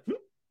just like,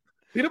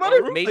 peanut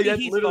butter? Maybe like,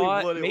 he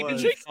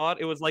thought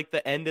it was like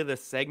the end of the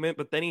segment,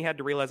 but then he had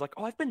to realize like,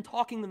 oh, I've been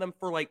talking to them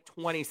for like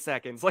 20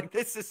 seconds. Like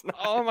this is not.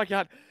 Oh my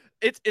God.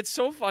 It's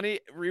so funny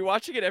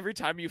rewatching it every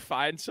time you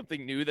find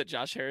something new that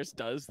Josh Harris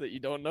does that you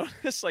don't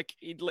notice. Like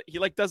he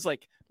like does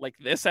like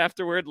this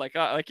afterward. Like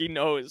he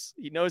knows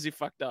he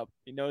fucked up.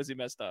 He knows he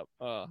messed up.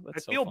 Oh,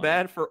 that's I feel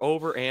bad for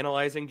over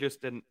analyzing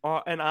just an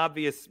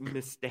obvious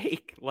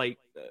mistake like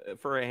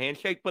for a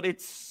handshake, but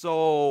it's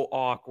so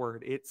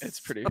awkward.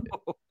 It's pretty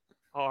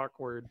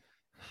awkward.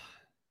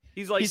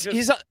 He's like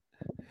he's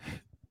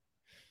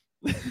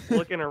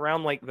looking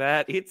around like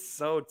that. It's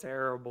so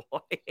terrible.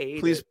 I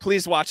hate it.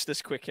 Please watch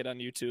this quick hit on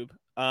YouTube.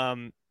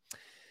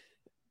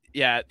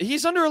 Yeah,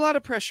 he's under a lot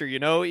of pressure. You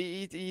know,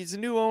 he's a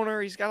new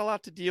owner. He's got a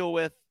lot to deal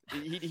with.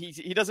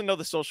 He doesn't know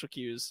the social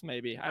cues.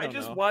 Maybe I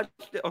just watched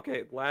it.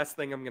 Okay, last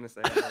thing I'm gonna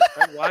say.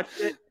 I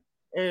watched it,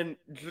 and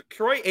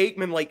Troy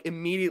Aikman like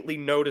immediately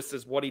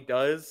notices what he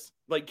does.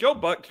 Like Joe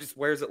Buck just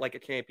wears it like a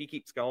champ. He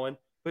keeps going,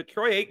 but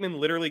Troy Aikman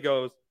literally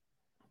goes.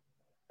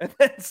 And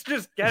then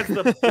just gets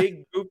the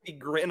big goofy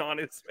grin on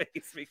his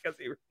face because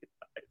he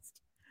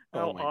realized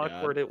how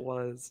awkward it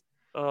was.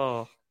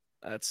 Oh,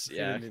 that's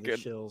good.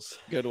 Chills.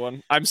 Good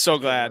one. I'm so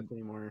glad.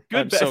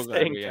 Good best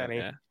thing, Kenny.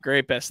 Yeah.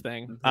 Great best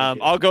thing.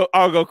 I'll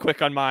go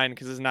quick on mine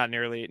because it's not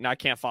nearly. I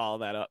can't follow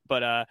that up.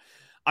 But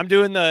I'm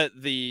doing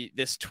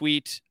this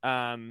tweet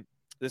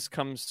This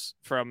comes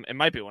from, it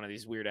might be one of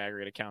these weird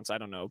aggregate accounts, I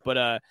don't know,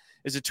 but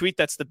is a tweet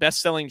that's the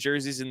best-selling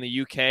jerseys in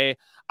the UK.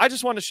 I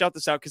just want to shout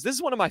this out because this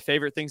is one of my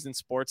favorite things in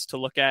sports, to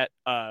look at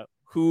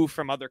who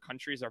from other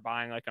countries are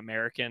buying like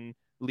American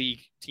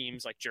league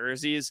teams like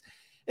jerseys.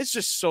 It's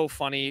just so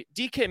funny.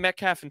 DK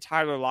Metcalf and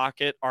Tyler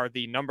Lockett are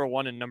the number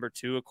 1 and number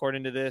 2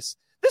 according to this.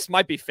 This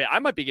might be fake. I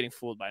might be getting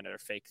fooled by another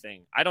fake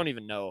thing. I don't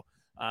even know.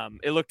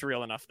 It looked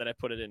real enough that I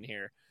put it in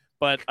here.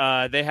 But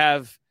they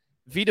have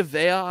Vita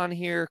Vea on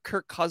here,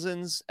 Kirk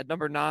Cousins at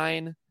number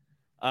 9.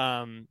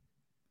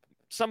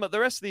 Some of the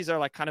rest of these are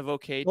like kind of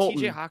okay.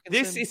 Bolton, TJ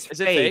Hawkinson. This is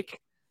it fake. fake?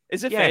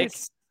 Is it Yes. fake?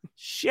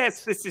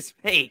 Yes, this is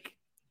fake.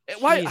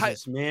 Why?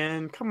 Jesus,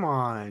 man, come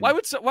on. Why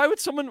would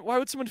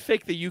someone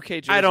fake the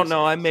UK jersey? I don't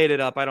know. I made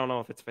it up. I don't know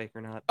if it's fake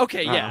or not.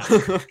 Okay, yeah.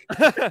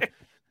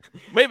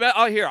 Wait, but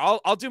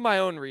I'll do my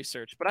own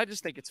research, but I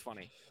just think it's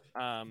funny.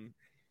 I'll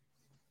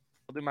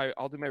do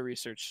my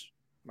research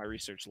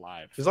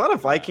live. There's a lot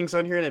of Vikings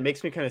on here, and it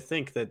makes me kind of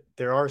think that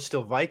there are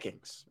still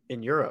Vikings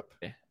in Europe.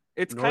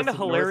 It's North- kind of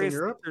hilarious Northern that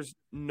Europe? there's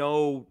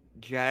no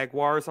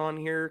Jaguars on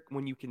here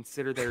when you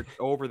consider they're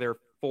over there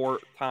 4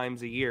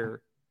 times a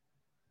year.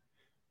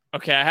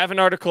 Okay, I have an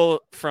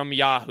article from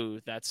Yahoo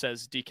that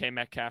says DK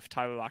Metcalf,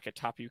 Tyler Lockett,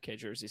 top UK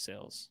jersey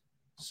sales.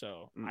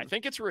 So I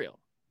think it's real.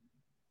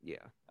 Yeah,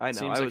 I know.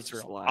 Seems I like was it's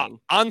just real. lying.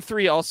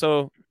 On3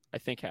 also, I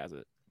think, has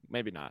it.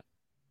 Maybe not.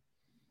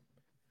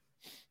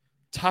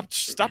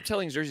 Stop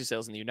telling jersey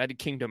sales in the United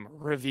Kingdom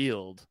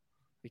revealed.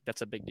 I think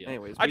that's a big deal.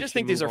 Anyways, I we just should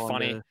think these are move on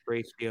funny. to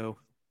Ratio.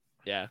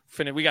 Yeah,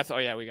 we got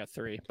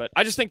 3, but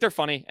I just think they're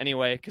funny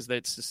anyway because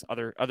it's just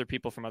other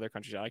people from other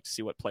countries. I like to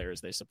see what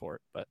players they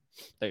support. But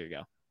there you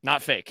go,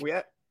 not fake. We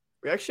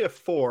actually have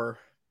 4.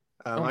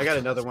 Oh I got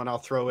another one I'll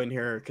throw in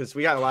here because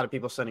we got a lot of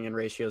people sending in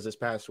ratios this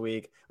past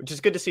week, which is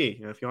good to see.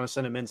 If you want to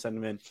send them in, send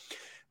them in.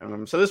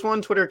 So this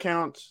one Twitter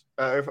account,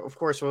 of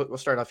course, we'll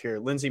start off here.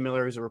 Lindsey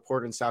Miller is a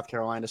reporter in South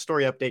Carolina.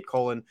 Story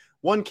update: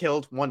 1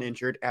 killed, 1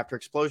 injured after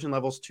explosion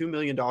levels $2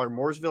 million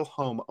Mooresville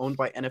home owned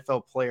by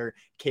NFL player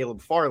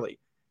Caleb Farley.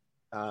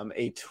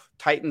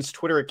 Titans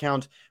Twitter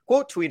account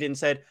quote tweeted and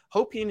said,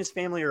 "Hope he and his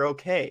family are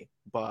okay,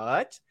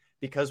 but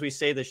because we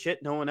say the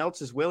shit no one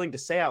else is willing to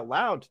say out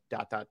loud, ...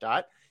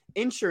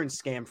 Insurance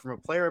scam from a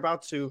player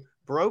about to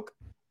broke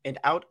and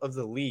out of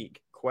the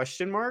league, ?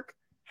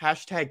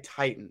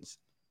 #Titans."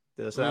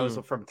 So that was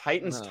from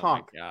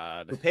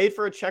TitansTonk, who paid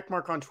for a check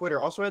mark on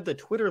Twitter. Also had the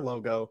Twitter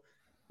logo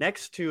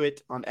next to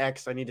it on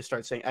X. I need to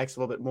start saying X a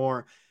little bit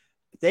more.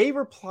 They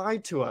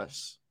replied to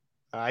us.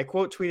 I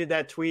quote tweeted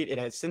that tweet. It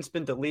has since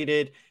been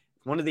deleted.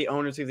 One of the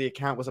owners of the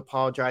account was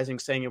apologizing,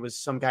 saying it was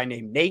some guy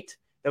named Nate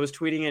that was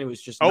tweeting it. It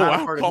was just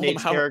not a part of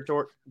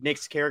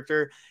Nate's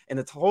character. And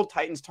the whole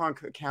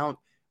TitansTonk account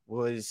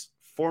was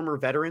former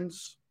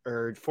veterans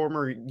or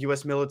former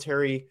U.S.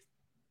 military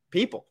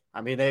people. I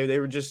mean, they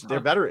were just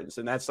they're veterans,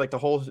 and that's like the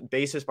whole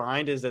basis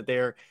behind it, is that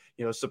they're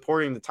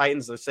supporting the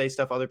Titans. They say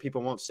stuff other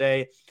people won't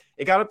say.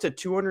 It got up to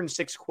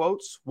 206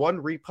 quotes, 1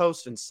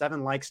 repost, and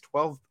 7 likes,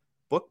 12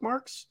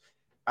 bookmarks.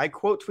 I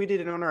quote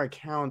tweeted it on our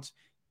account.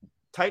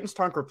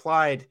 TitansTonk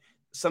replied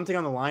something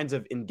on the lines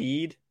of,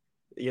 "Indeed,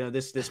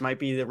 this might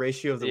be the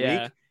ratio of the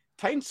week."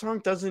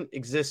 TitansTonk doesn't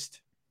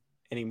exist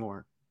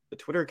anymore. The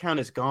Twitter account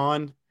is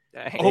gone.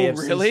 Oh,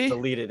 really?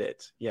 Deleted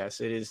it.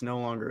 Yes, it is no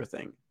longer a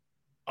thing.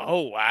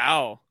 Oh,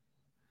 wow.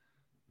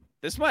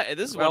 This is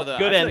one of the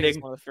good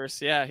ending. One of the first,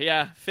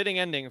 fitting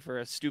ending for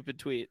a stupid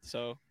tweet.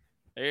 So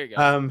there you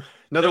go.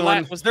 Another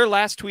one was their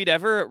last tweet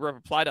ever a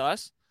reply to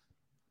us?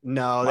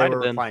 No, they were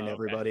replying to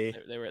everybody.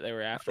 They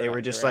were after. They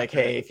were just like,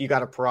 "Hey, if you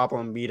got a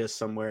problem, meet us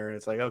somewhere." And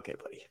it's like, "Okay,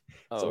 buddy."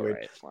 Oh,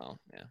 right. Well,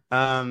 yeah.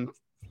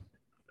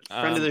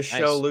 Friend of the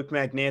show, Luke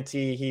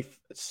Magnanti, he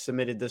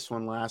submitted this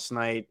one last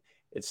night.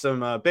 It's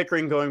some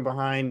bickering going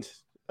behind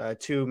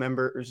 2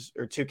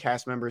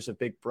 cast members of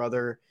Big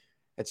Brother.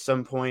 At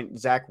some point,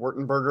 Zach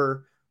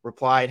Wurtenberger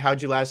replied,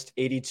 "How'd you last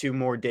 82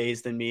 more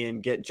days than me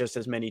and get just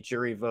as many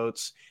jury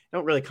votes?" I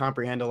don't really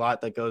comprehend a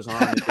lot that goes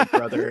on in Big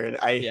Brother.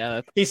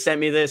 And he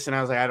sent me this, and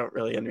I was like, I don't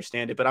really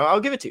understand it, but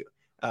I'll give it to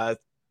you.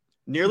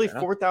 Nearly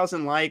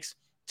 4,000 likes,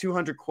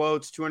 200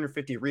 quotes,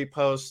 250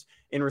 reposts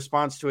in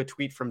response to a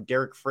tweet from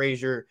Derek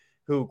Frazier,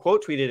 who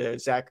quote tweeted a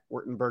Zach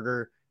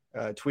Wurtenberger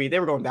tweet. They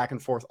were going back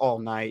and forth all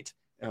night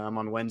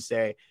on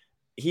Wednesday.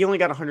 He only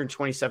got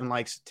 127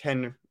 likes,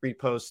 10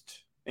 reposts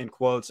and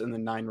quotes, and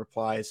then 9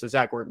 replies. So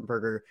Zach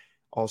Wurtenberger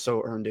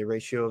also earned a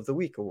Ratio of the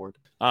Week award.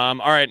 All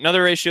right,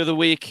 another Ratio of the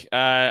Week.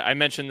 I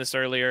mentioned this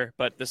earlier,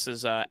 but this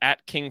is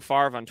at King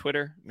Favre on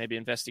Twitter. Maybe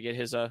investigate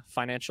his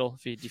financial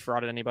if he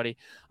defrauded anybody.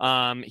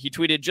 He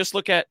tweeted, just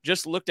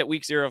looked at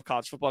week 0 of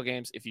college football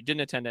games. If you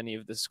didn't attend any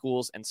of the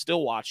schools and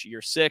still watch,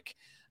 you're sick.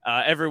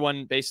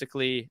 Everyone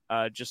basically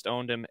just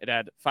owned him. It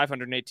had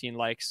 518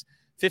 likes,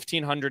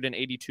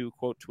 1,582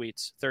 quote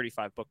tweets,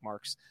 35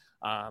 bookmarks.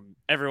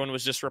 Everyone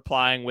was just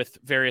replying with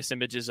various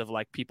images of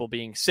like people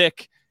being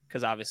sick,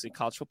 because obviously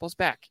college football's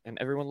back and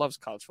everyone loves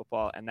college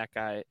football. And that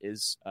guy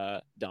is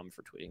dumb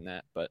for tweeting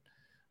that. But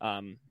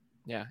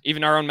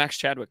even our own Max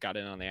Chadwick got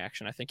in on the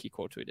action. I think he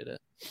quote tweeted it.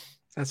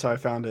 That's how I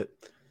found it.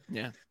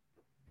 Yeah.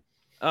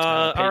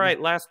 All right,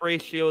 last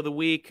ratio of the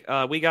week.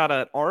 We got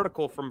an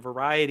article from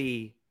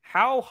Variety.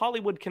 How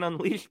Hollywood can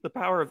unleash the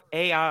power of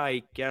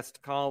AI,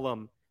 guest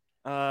column.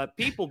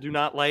 People do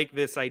not like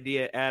this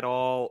idea at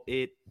all.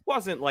 It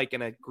wasn't like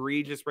an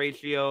egregious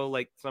ratio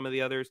like some of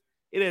the others.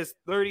 It is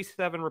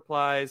 37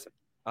 replies,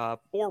 4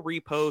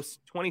 reposts,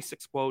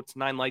 26 quotes,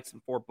 9 likes,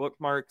 and 4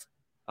 bookmarks.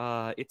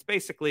 It's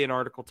basically an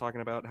article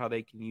talking about how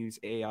they can use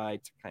AI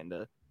to kind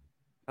of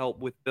help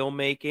with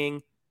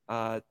filmmaking.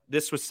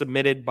 This was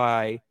submitted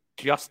by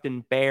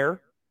Justin Bear,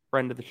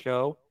 friend of the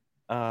show.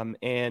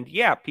 And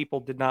yeah, people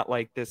did not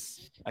like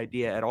this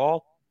idea at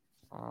all.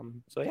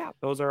 So yeah,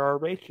 those are our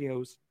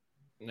ratios.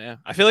 Yeah,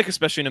 I feel like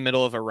especially in the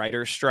middle of a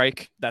writer's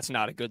strike, that's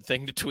not a good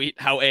thing to tweet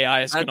how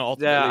AI is going to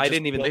ultimately I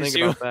didn't even think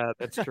about that.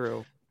 That's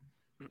true.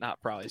 Not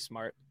probably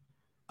smart.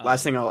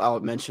 Last thing I'll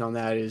mention on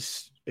that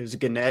is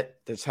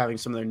Gannett that's having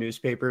some of their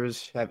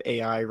newspapers have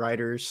AI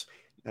writers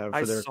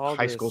for their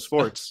high school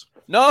sports.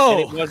 No, and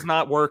it was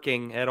not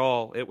working at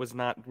all. It was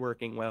not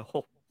working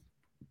well.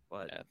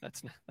 But yeah,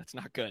 that's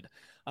not good.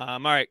 All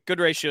right, good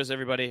ratios,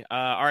 everybody.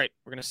 All right,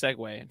 we're gonna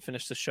segue and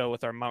finish the show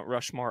with our Mount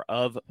Rushmore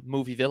of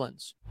movie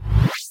villains.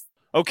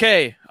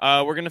 Okay,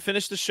 we're gonna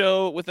finish the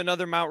show with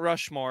another Mount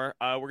Rushmore.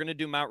 We're gonna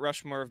do Mount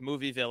Rushmore of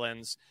movie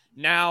villains.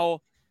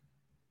 Now,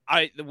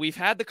 we've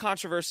had the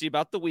controversy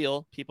about the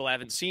wheel. People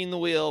haven't seen the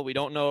wheel. We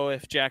don't know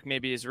if Jack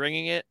maybe is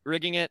rigging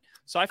it.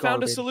 So I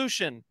found a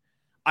solution.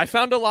 I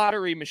found a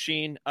lottery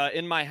machine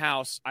in my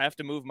house. I have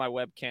to move my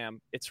webcam.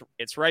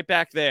 It's right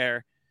back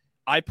there.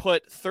 I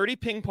put 30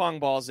 ping pong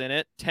balls in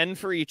it, 10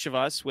 for each of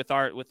us with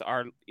our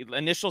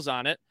initials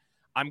on it.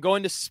 I'm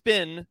going to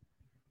spin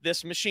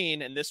this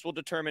machine, and this will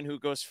determine who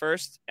goes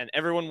first, and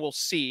everyone will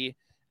see,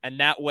 and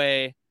that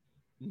way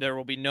there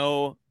will be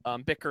no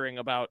bickering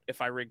about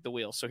if I rig the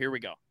wheel. So here we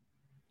go.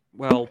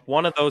 Well,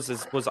 one of those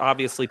was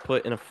obviously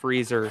put in a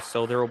freezer,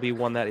 so there will be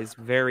one that is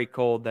very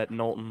cold that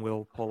Knowlton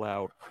will pull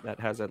out that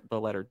has the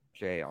letter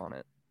J on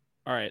it.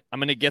 All right, I'm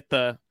going to get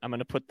the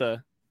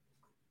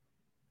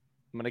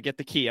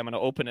key. I'm going to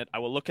open it. I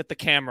will look at the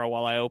camera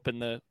while I open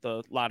the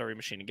lottery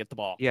machine and get the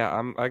ball.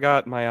 Yeah, I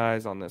got my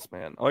eyes on this,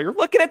 man. Oh, you're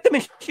looking at the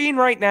machine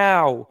right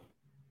now.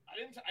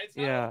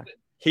 Yeah.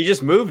 He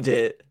just moved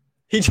it.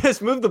 He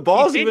just moved the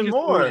balls even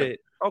more.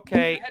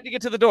 Okay. I had to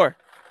get to the door.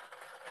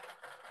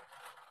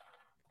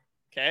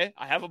 Okay,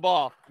 I have a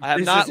ball. I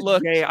have not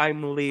looked. J,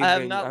 I'm leaving. I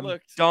have not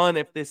looked. Done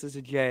if this is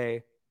a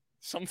J.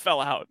 Some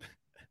fell out.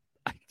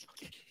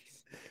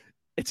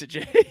 It's a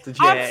J. It's a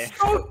J. I'm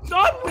so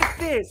done with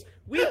this.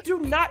 We do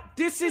not.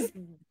 This is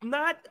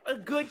not a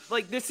good.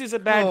 This is a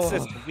bad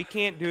system. We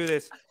can't do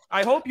this.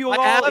 I hope you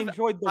all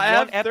enjoyed the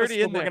one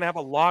episode. We're gonna have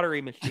a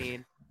lottery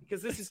machine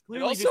because this is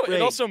clearly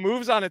it also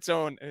moves on its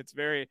own. It's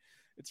very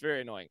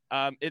annoying.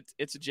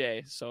 It's a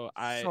J. So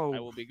I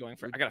will be going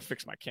for. I gotta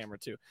fix my camera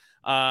too.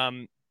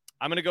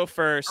 I'm gonna go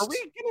first. Are we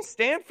gonna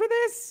stand for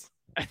this?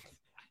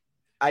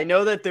 I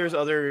know that there's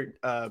other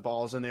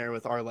balls in there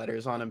with our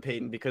letters on them,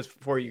 Peyton, because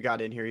before you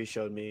got in here, you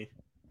showed me.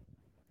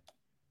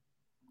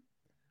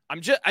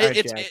 I'm just. All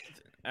right,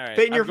 all right.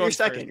 Peyton, you're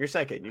second. First. You're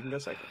second. You can go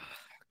second.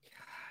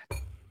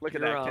 Look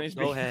at that.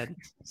 Go ahead.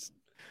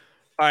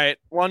 All right,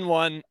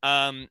 1-1.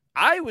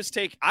 I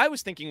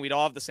was thinking we'd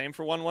all have the same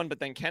for 1-1, but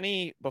then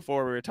Kenny,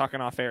 before we were talking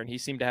off air, and he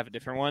seemed to have a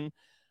different one.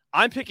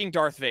 I'm picking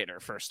Darth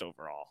Vader first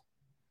overall.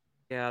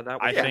 Yeah,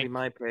 that was gonna be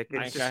my pick.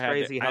 It's just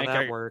crazy how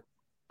that worked.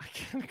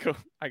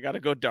 I gotta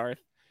go Darth.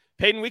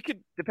 Peyton, we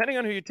could, depending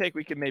on who you take,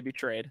 we could maybe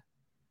trade.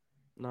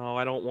 No,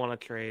 I don't want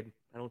to trade.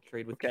 I don't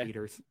trade with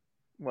cheaters.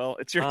 Well,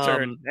 it's your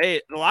turn.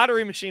 Hey, the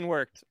lottery machine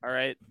worked. All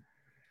right.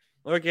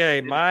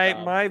 Okay,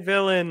 my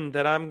villain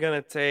that I'm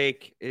gonna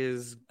take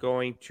is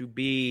going to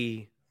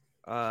be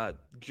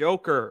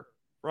Joker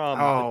from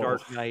The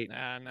Dark Knight.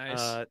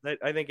 Nice.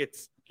 I think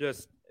it's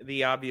just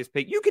the obvious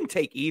pick. You can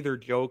take either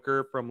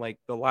Joker from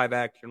the live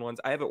action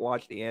ones. I haven't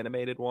watched the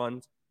animated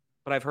ones,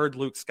 but I've heard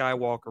Luke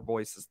Skywalker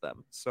voices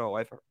them, so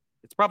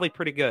it's probably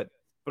pretty good.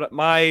 But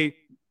my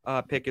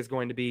pick is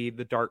going to be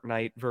the Dark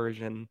Knight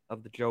version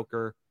of the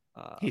Joker.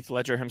 Heath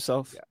Ledger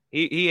himself.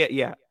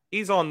 Yeah,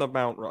 he's on the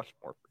Mount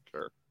Rushmore for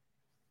sure.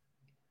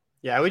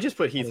 Yeah, we just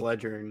put Heath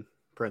Ledger in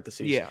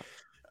parentheses. Yeah.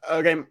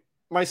 Okay,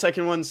 my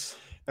second one's,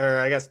 or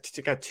I guess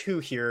I got two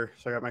here.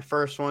 So I got my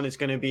first one is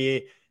going to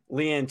be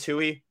Leanne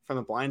Tui from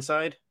The Blind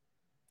Side.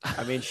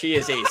 I mean, she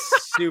is a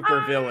super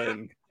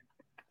villain.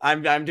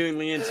 I'm doing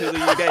Leanne Tui.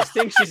 You guys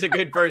think she's a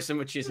good person,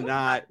 but she's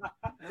not.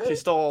 She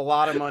stole a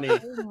lot of money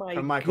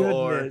from Michael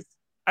Orr.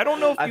 I don't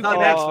know if you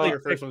can actually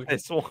pick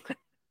this one.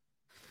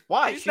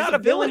 Why? She's not a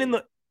villain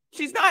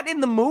She's not in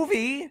the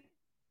movie.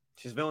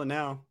 She's a villain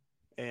now,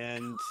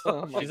 and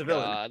she's a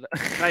villain.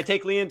 Can I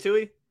take Leanne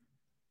Tui?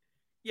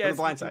 Yes. The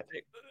Blind Side.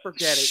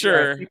 Forget it.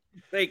 Sure. Yeah,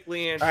 take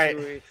Leanne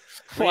Tui.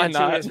 Why Leanne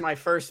not? Tui is my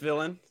first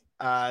villain.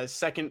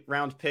 Second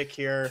round pick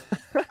here.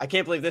 I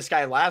can't believe this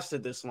guy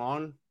lasted this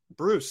long.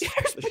 Bruce,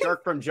 the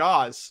shark from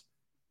Jaws.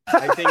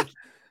 I think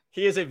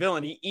he is a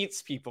villain. He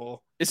eats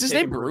people. Is his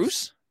name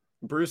Bruce?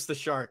 Bruce the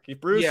shark.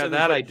 Bruce. Yeah,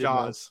 that I did.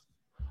 Jaws.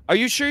 Are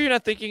you sure you're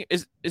not thinking?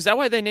 Is that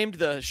why they named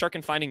the shark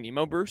in Finding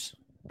Nemo Bruce?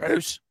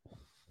 Bruce.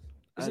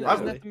 Isn't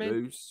Hello, that the main?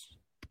 Bruce.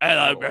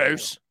 Hello,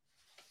 Bruce.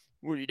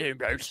 What are you doing,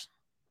 Bruce?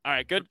 All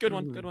right, good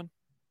one.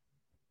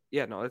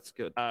 Yeah, no, that's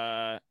good.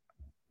 All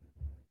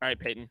right,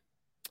 Peyton.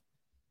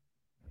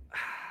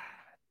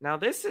 Now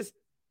this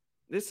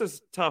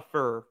is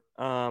tougher,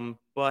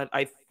 but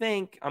I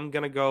think I'm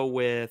gonna go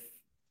with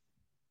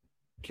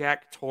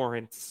Jack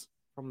Torrance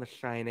from The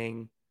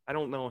Shining. I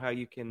don't know how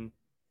you can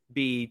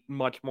be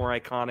much more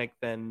iconic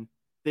than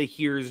the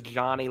 "Here's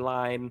Johnny"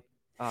 line.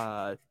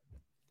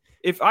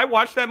 If I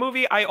watched that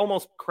movie, I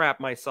almost crapped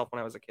myself when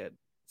I was a kid.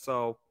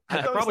 So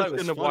I probably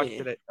shouldn't have watched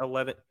it at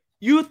 11.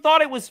 You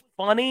thought it was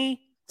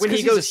funny? When he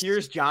he's goes, a-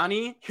 "Here's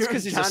Johnny." Here's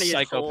 'cause he's a Johnny is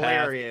psychopath.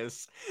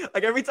 hilarious.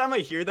 Like every time I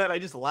hear that, I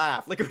just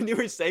laugh. Like when you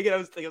were saying it, I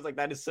was like,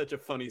 that is such a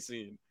funny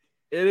scene.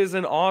 It is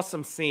an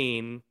awesome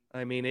scene.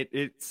 I meing,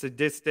 it's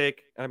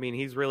sadistic. I mean,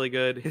 he's really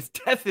good. His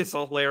death is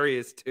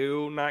hilarious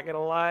too. Not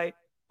gonna lie.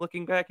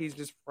 Looking back, he's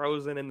just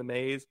frozen in the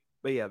maze.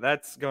 But yeah,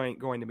 that's going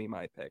to be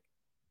my pick.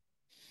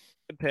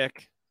 Good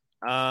pick.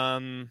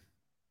 Oh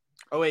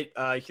wait,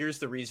 here's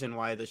the reason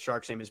why the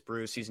shark's name is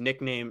Bruce. He's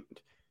nicknamed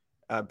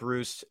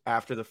Bruce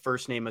after the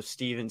first name of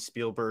Steven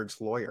Spielberg's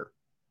lawyer.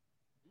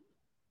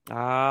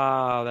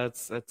 Ah,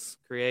 that's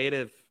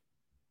creative.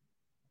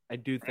 I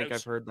do think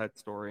Gross. I've heard that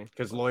story.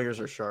 Because lawyers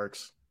are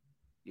sharks.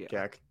 Yeah.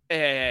 Jack.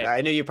 Hey. I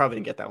knew you probably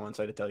didn't get that one,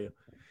 so I had to tell you.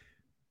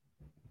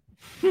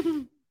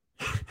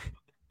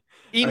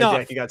 Enough. All right,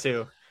 Jack, you got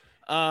two.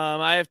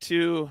 I have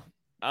two.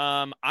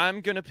 I'm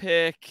gonna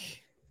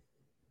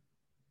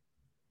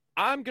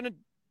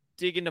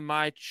dig into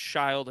my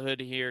childhood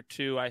here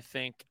too. I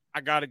think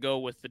I gotta go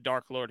with the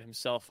Dark Lord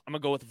himself. I'm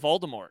gonna go with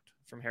Voldemort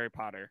from Harry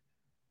Potter.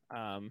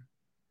 I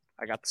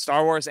got the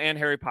Star Wars and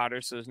Harry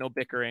Potter, so there's no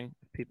bickering.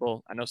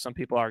 I know some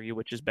people argue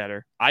which is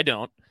better. I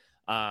don't.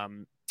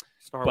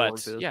 Star But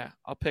Wars is. yeah,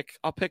 I'll pick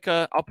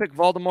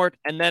Voldemort,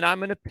 and then I'm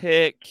gonna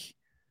pick.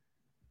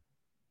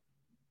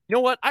 You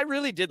know what? I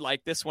really did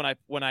like this when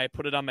I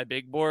put it on my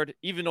big board.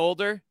 Even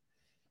older,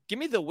 give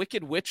me the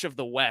Wicked Witch of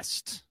the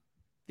West,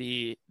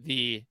 the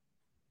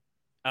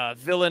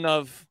villain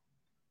of,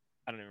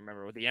 I don't even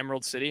remember, with the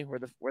Emerald City. Where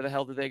the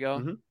hell did they go?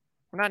 Mhm.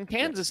 We're not in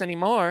Kansas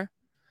anymore.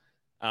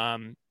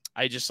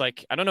 I just I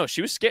don't know.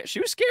 She was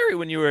scary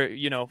when you were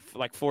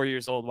like 4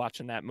 years old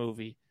watching that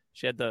movie.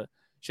 She had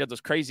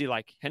those crazy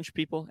hench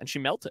people, and she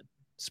melted.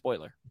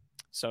 Spoiler.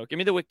 So give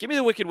me the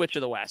Wicked Witch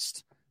of the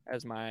West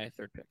as my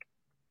third pick.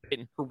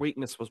 Her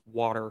weakness was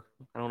water.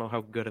 I don't know how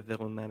good a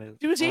villain that is.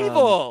 She was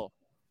evil.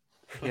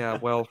 Yeah,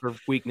 well, her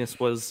weakness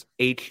was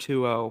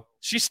H2O.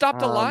 She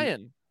stopped a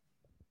lion.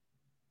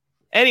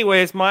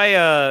 Anyways,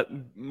 my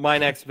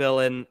next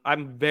villain,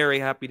 I'm very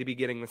happy to be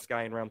getting this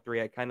guy in round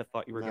 3. I kind of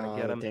thought you were going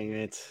to get him. Dang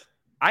it.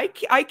 I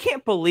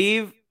can't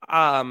believe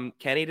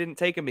Kenny didn't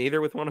take him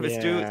either with one of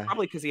his two. It's Yeah.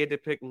 probably because he had to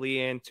pick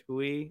Leanne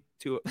Tui,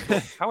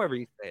 however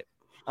you say it.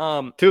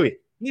 Tui.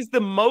 He's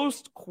the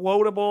most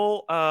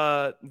quotable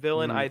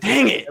villain I've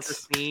Dang ever it.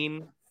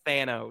 seen.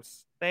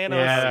 Thanos.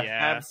 Yeah.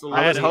 Absolutely.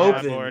 I was had him on my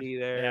hoping. board. Be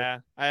there. Yeah,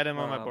 I had him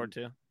on my board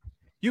too.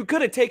 You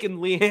could have taken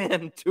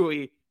Leanne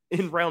Tui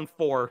in round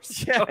 4.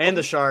 Yeah. And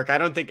the shark. I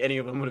don't think any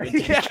of them would have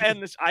been Yeah,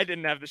 taken. and I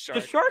didn't have the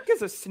shark. The shark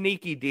is a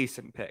sneaky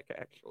decent pick,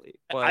 actually.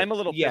 But I'm a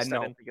little pissed I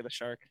no. didn't think of the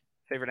shark.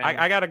 Favorite animal.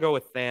 I got to go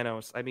with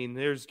Thanos. I mean,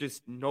 there's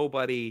just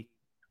nobody,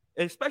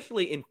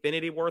 especially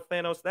Infinity War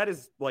Thanos. That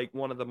is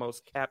one of the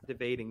most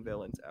captivating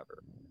villains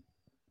ever.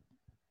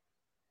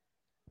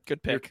 Good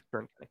Your pick.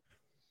 turn, Kenny.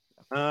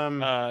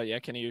 Yeah,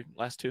 Kenny, you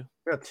last two.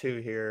 I got two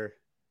here.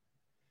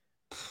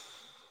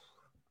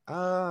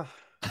 I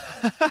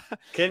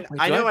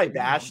know I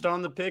bashed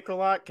on the pick a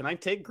lot. Can I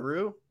take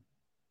Gru?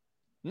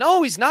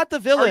 No, he's not the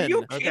villain. Are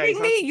you Okay, kidding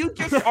so- me? You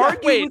just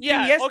argued Wait, with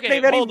yeah, me yesterday okay,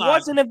 that he hold on.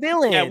 wasn't a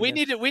villain. Yeah, we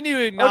need to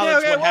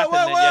acknowledge what happened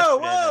then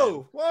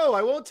yesterday. Whoa!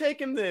 I won't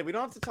take him then. We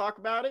don't have to talk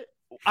about it.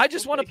 I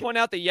just want to point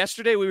out that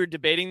yesterday we were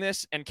debating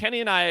this, and Kenny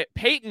and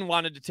Peyton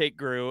wanted to take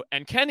Gru,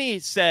 and Kenny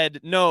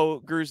said, no,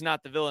 Gru's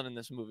not the villain in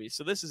this movie.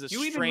 So this is a You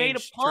strange even made a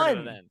turn of pun.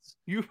 events.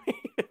 You made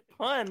a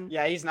pun.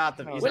 Yeah, he's not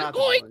the. He's We're not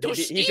going the to villain.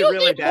 He's a steal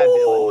really the bad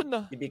villain.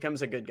 moon. He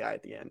becomes a good guy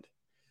at the end.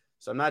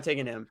 So I'm not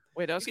taking him.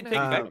 Wait, I was You going to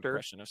can take take a Vector.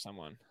 impression of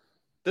someone.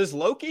 Does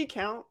Loki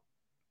count?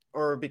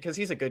 Or because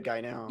he's a good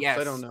guy now? Yes,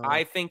 So I don't know.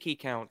 I think he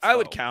counts. I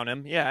would though. count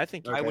him. Yeah, I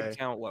think. Okay. I would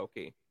count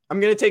Loki. I'm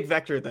gonna take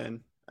Vector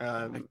then.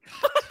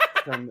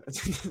 From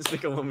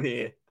Despicable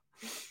Me.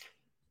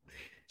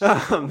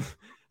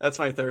 That's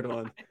my third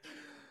one.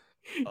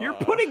 You're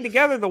putting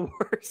together the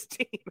worst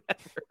team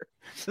ever.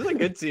 This is a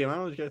good team. I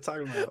don't know what you're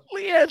talking about.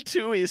 Leanne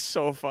Tui is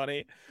so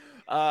funny.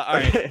 All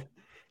right, Okay.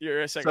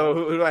 you're a second. So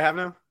who do I have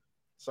now?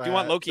 So do you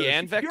want Loki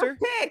and Vector? Your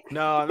pick.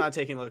 No, I'm not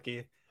taking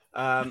Loki.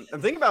 I'm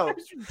thinking about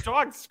There's your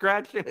dog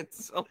scratching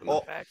itself in the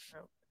Oh.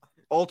 background.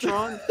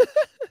 Ultron.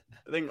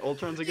 I think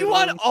Ultron's a good You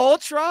one. want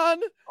Ultron?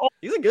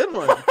 He's a good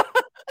one.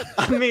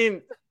 I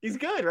mean, he's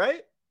good,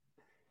 right?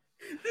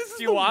 This is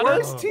Do you the want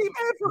worst him? team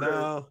ever.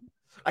 No.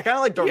 I kind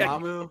of like Yeah.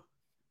 Dormammu.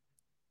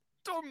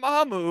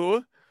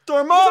 Dormammu.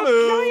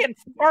 Dormammu! Giant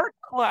fart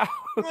cloud.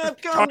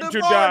 Welcome Time to to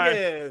die.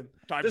 bargain.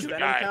 Time Does to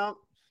Venom die. count?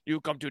 You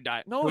come to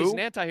die. No, Who? he's an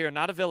anti-hero,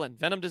 not a villain.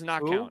 Venom does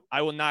not Who? count.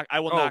 I will not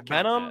count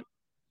Venom? that.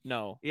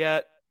 No.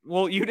 Yeah.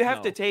 Well, you'd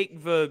have to No.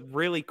 take the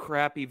really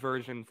crappy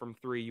version from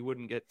 3. You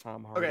wouldn't get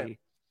Tom Hardy. Okay.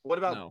 What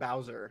about No.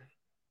 Bowser?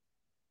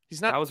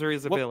 He's not. Bowser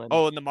is a what- villain.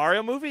 Oh, in the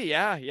Mario movie?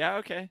 Yeah,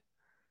 okay.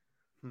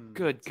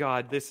 Good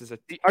God, this is a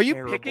Are you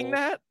terrible- picking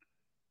that?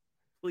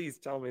 Please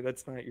tell me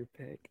that's not your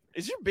pick.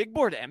 Is your big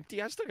board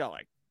empty? I still got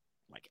like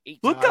 8.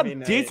 Look I up mean,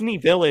 Disney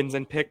villains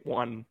and pick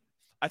one.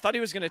 I thought he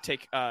was gonna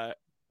take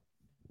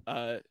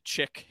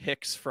Chick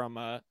Hicks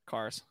from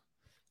Cars.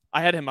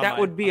 I had him on That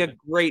would be a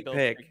great Bill's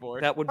pick. big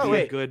board. That would Oh, be a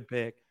wait. good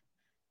pick.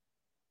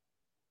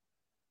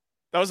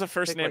 That was the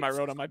first Pick, name like, I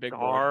wrote on my big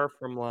board. Scar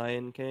from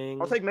Lion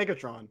King. I'll take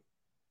Megatron.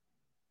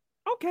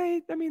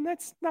 Okay, I mean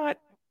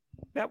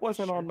that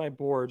wasn't on my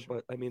board,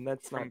 but I mean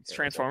that's not From terrible.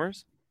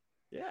 Transformers.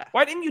 Yeah.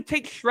 Why didn't you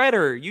take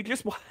Shredder? You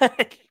just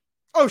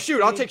Oh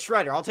shoot! I'll take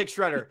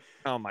Shredder.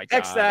 Oh my god.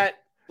 X that.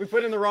 We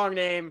put in the wrong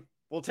name.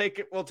 We'll take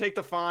it. We'll take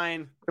the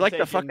fine. We're like the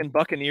Taking fucking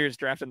Buccaneers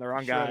drafting the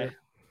wrong guy.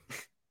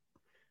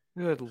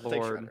 Good Take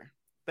Lord. Shredder.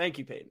 Thank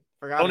you, Peyton.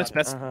 Forgot Bonus about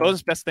best, Uh-huh.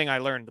 bonus best thing I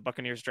learned: the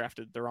Buccaneers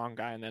drafted the wrong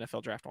guy in the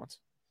NFL draft once.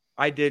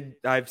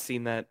 I've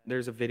seen that.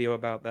 There's a video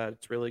about that.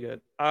 It's really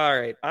good. All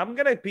right. I'm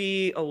going to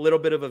be a little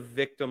bit of a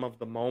victim of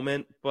the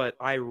moment, but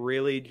I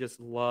really just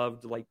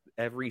loved like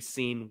every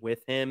scene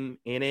with him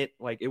in it.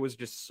 Like it was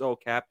just so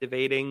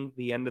captivating,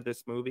 the end of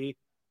this movie.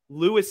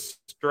 Louis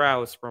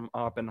Strauss from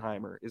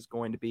Oppenheimer is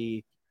going to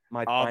be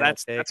my Oh, final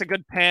pick. that's a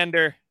good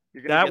pander.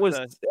 You're gonna That get was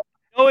the-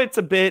 I know it's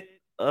a bit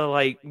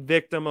like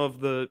victim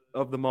of the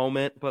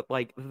moment, but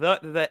like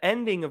the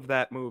ending of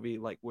that movie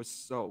like was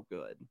so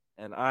good,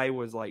 and I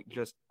was like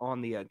just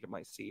on the edge of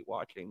my seat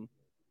watching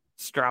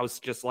Strauss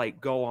just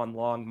like go on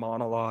long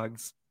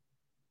monologues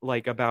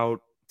like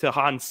about to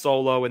Han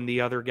Solo and the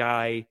other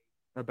guy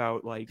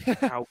about like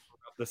how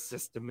corrupt the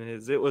system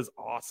is. It was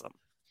awesome.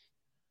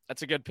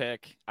 That's a good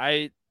pick.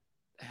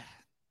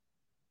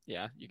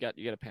 Yeah, you got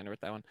a pander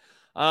with that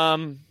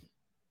one.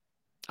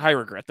 I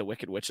regret the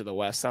Wicked Witch of the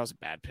West. That was a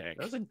bad pick.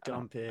 That was a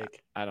dumb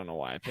pick. I don't know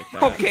why I picked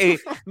that. Okay,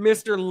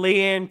 Mr.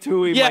 Leanne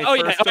Tui. Yeah. my Oh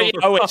yeah. first Oh, yeah.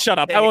 Oh wait. Shut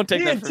up. I won't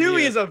take Ian that from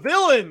Tui you. is a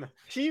villain.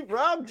 She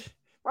robbed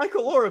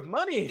Michael Orr of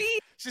money.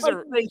 She's a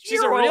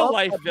real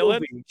life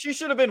villain. She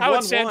should have been How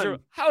 1-1.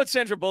 would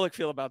Sandra Bullock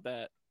feel about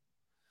that?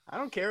 I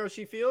don't care how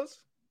she feels.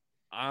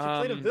 She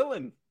played a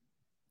villain.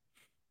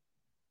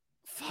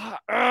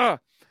 Fuck. All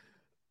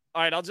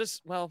right.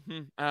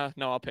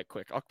 I'll pick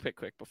quick. I'll pick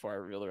quick before I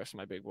reveal the rest of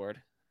my big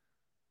board.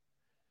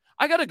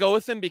 I got to go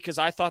with him because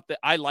I thought that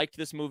I liked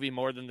this movie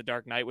more than The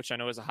Dark Knight, which I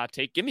know is a hot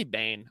take. Give me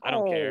Bane. I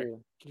don't care.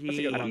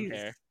 I don't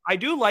care. I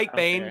do like I don't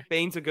Bane. care.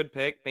 Bane's a good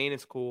pick. Bane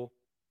is cool,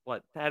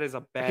 but that is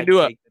a bad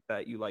do a- take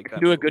that you like. I can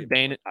that do a movie. good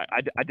Bane.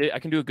 I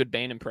can do a good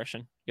Bane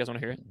impression. You guys want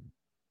to hear it?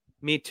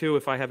 Me too.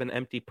 If I have an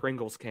empty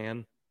Pringles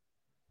can.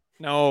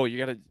 No, you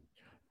gotta.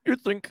 You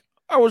think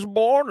I was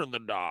born in the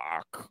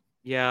dark?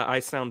 Yeah,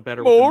 I sound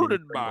better with a Molded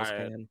mini Pringles by it.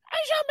 can.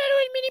 I sound better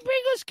with mini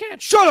Pringles can.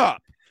 Shut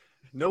up.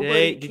 Nobody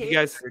Hey, did you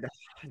guys- cared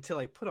until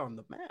I put on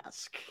the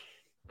mask.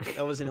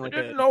 That wasn't like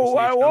didn't a know who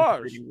I Stage Gump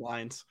was. reading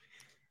lines.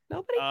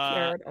 Nobody Uh,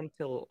 cared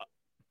until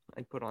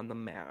I put on the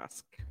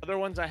mask. Other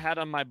ones I had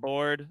on my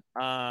board: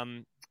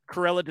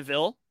 Cruella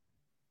DeVille,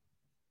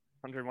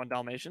 101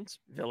 Dalmatians,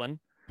 villain.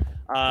 That's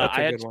a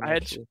I had good one, I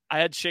had actually. I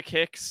had Chick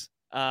Hicks.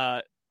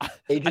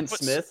 Agent put-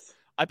 Smith.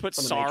 I put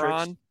From The Matrix?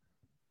 Sauron.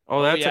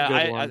 Oh, that's yeah,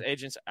 a good one.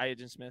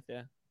 Agent Smith.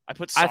 Yeah, I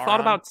put. I thought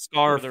Sauron about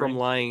Scar Lord of the from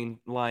Rings.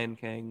 Lion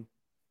King.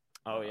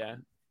 Oh yeah,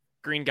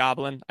 Green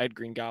Goblin. I had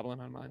Green Goblin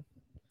on mine.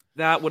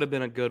 That would have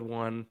been a good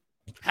one.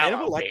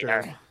 Hannibal Hello, Lecter.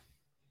 Peter.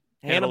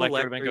 Hannibal Lecter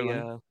would've been a Lecter, good one.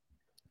 yeah.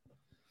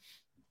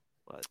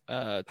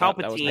 That was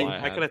Palpatine. one I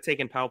had. could have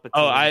taken Palpatine.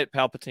 Oh, I had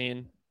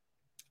Palpatine.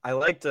 I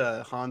liked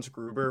Hans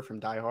Gruber from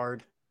Die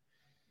Hard.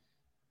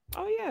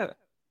 Oh yeah.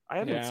 I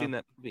haven't Yeah. seen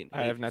that movie.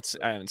 I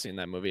haven't seen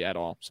that movie at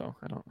all, so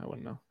I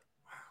wouldn't know.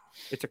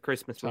 It's a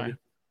Christmas Sorry. movie.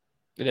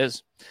 It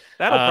is.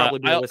 That'll Uh, probably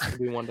be a I'll- list to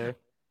do one day.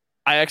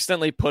 I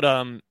accidentally put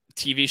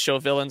TV show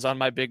villains on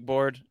my big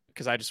board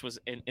because I just was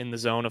in the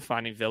zone of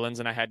finding villains,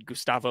 and I had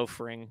Gustavo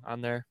Fring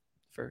on there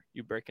for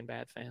you Breaking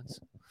Bad fans.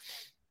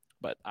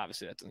 But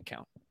obviously that doesn't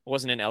count. It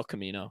wasn't in El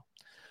Camino.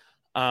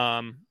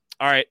 All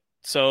right,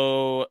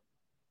 so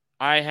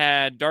I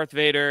had Darth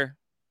Vader,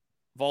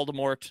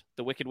 Voldemort,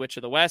 the Wicked Witch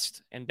of the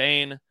West, and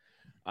Bane.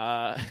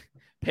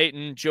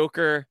 Peyton,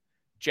 Joker,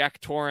 Jack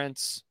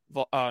Torrance.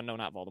 No,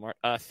 not Voldemort.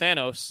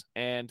 Thanos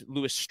and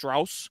Louis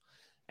Strauss,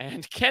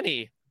 and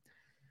Kenny.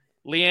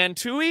 Leanne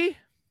Tui,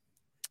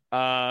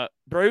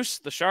 Bruce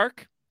the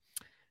Shark,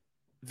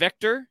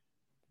 Vector,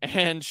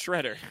 and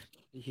Shredder.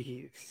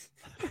 Yes.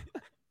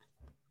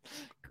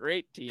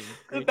 Great team.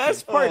 The Great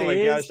best team. part Oh my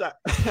is gosh,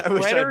 I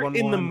wish I had Shredder one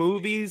in the more.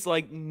 movies,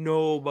 like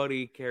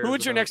nobody cares. Who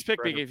would your about next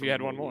pick be Shredder if from you had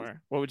the one movies.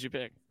 more? What would you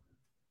pick?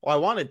 Well, I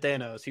wanted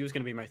Thanos. He was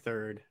going to be my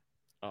third.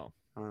 Oh.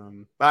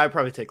 But I'd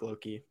probably take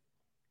Loki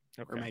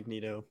or Okay,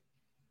 Magneto.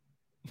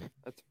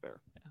 That's fair.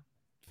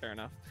 fair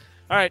enough.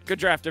 All right, good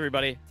draft,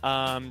 everybody.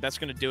 That's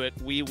going to do it.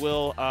 We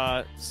will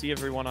see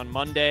everyone on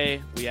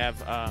Monday. We have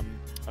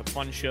a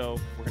fun show.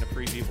 We're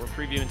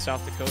previewing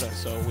South Dakota,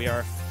 so we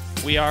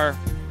are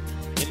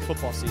in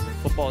football season.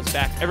 Football is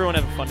back. Everyone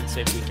have a fun and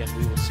safe weekend.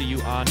 We will see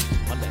you on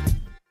Monday.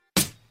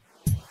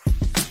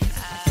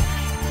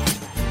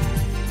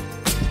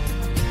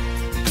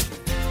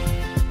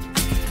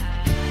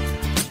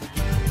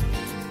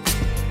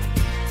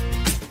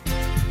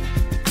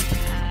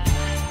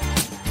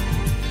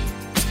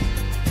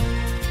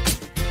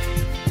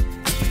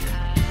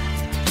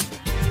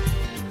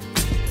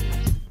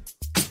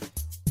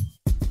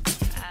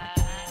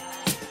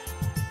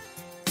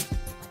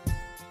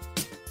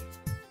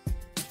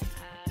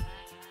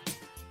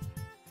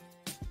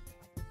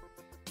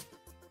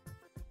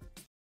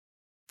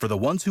 For the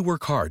ones who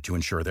work hard to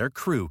ensure their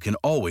crew can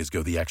always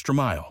go the extra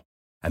mile,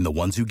 and the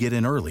ones who get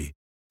in early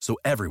so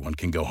everyone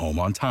can go home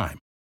on time,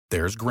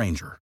 there's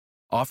Grainger,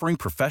 offering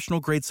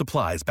professional-grade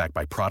supplies backed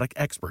by product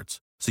experts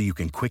so you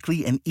can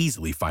quickly and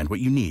easily find what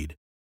you need.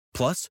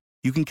 Plus,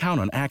 you can count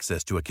on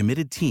access to a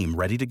committed team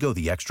ready to go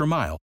the extra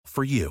mile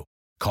for you.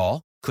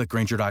 Call, click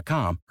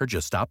Grainger.com, or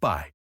just stop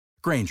by.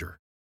 Grainger,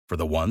 for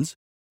the ones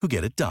who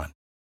get it done.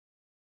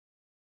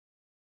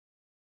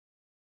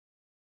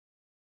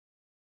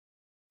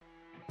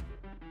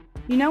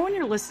 You know when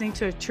you're listening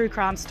to a true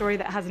crime story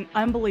that has an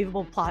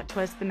unbelievable plot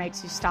twist that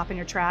makes you stop in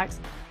your tracks?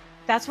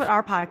 That's what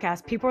our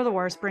podcast, People Are the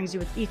Worst, brings you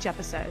with each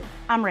episode.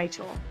 I'm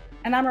Rachel.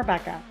 And I'm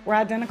Rebecca. We're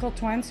identical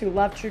twins who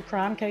love true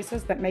crime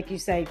cases that make you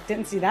say,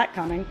 didn't see that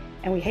coming,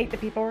 and we hate the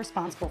people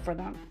responsible for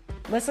them.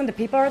 Listen to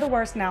People Are the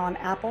Worst now on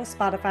Apple,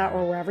 Spotify,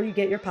 or wherever you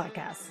get your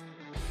podcasts.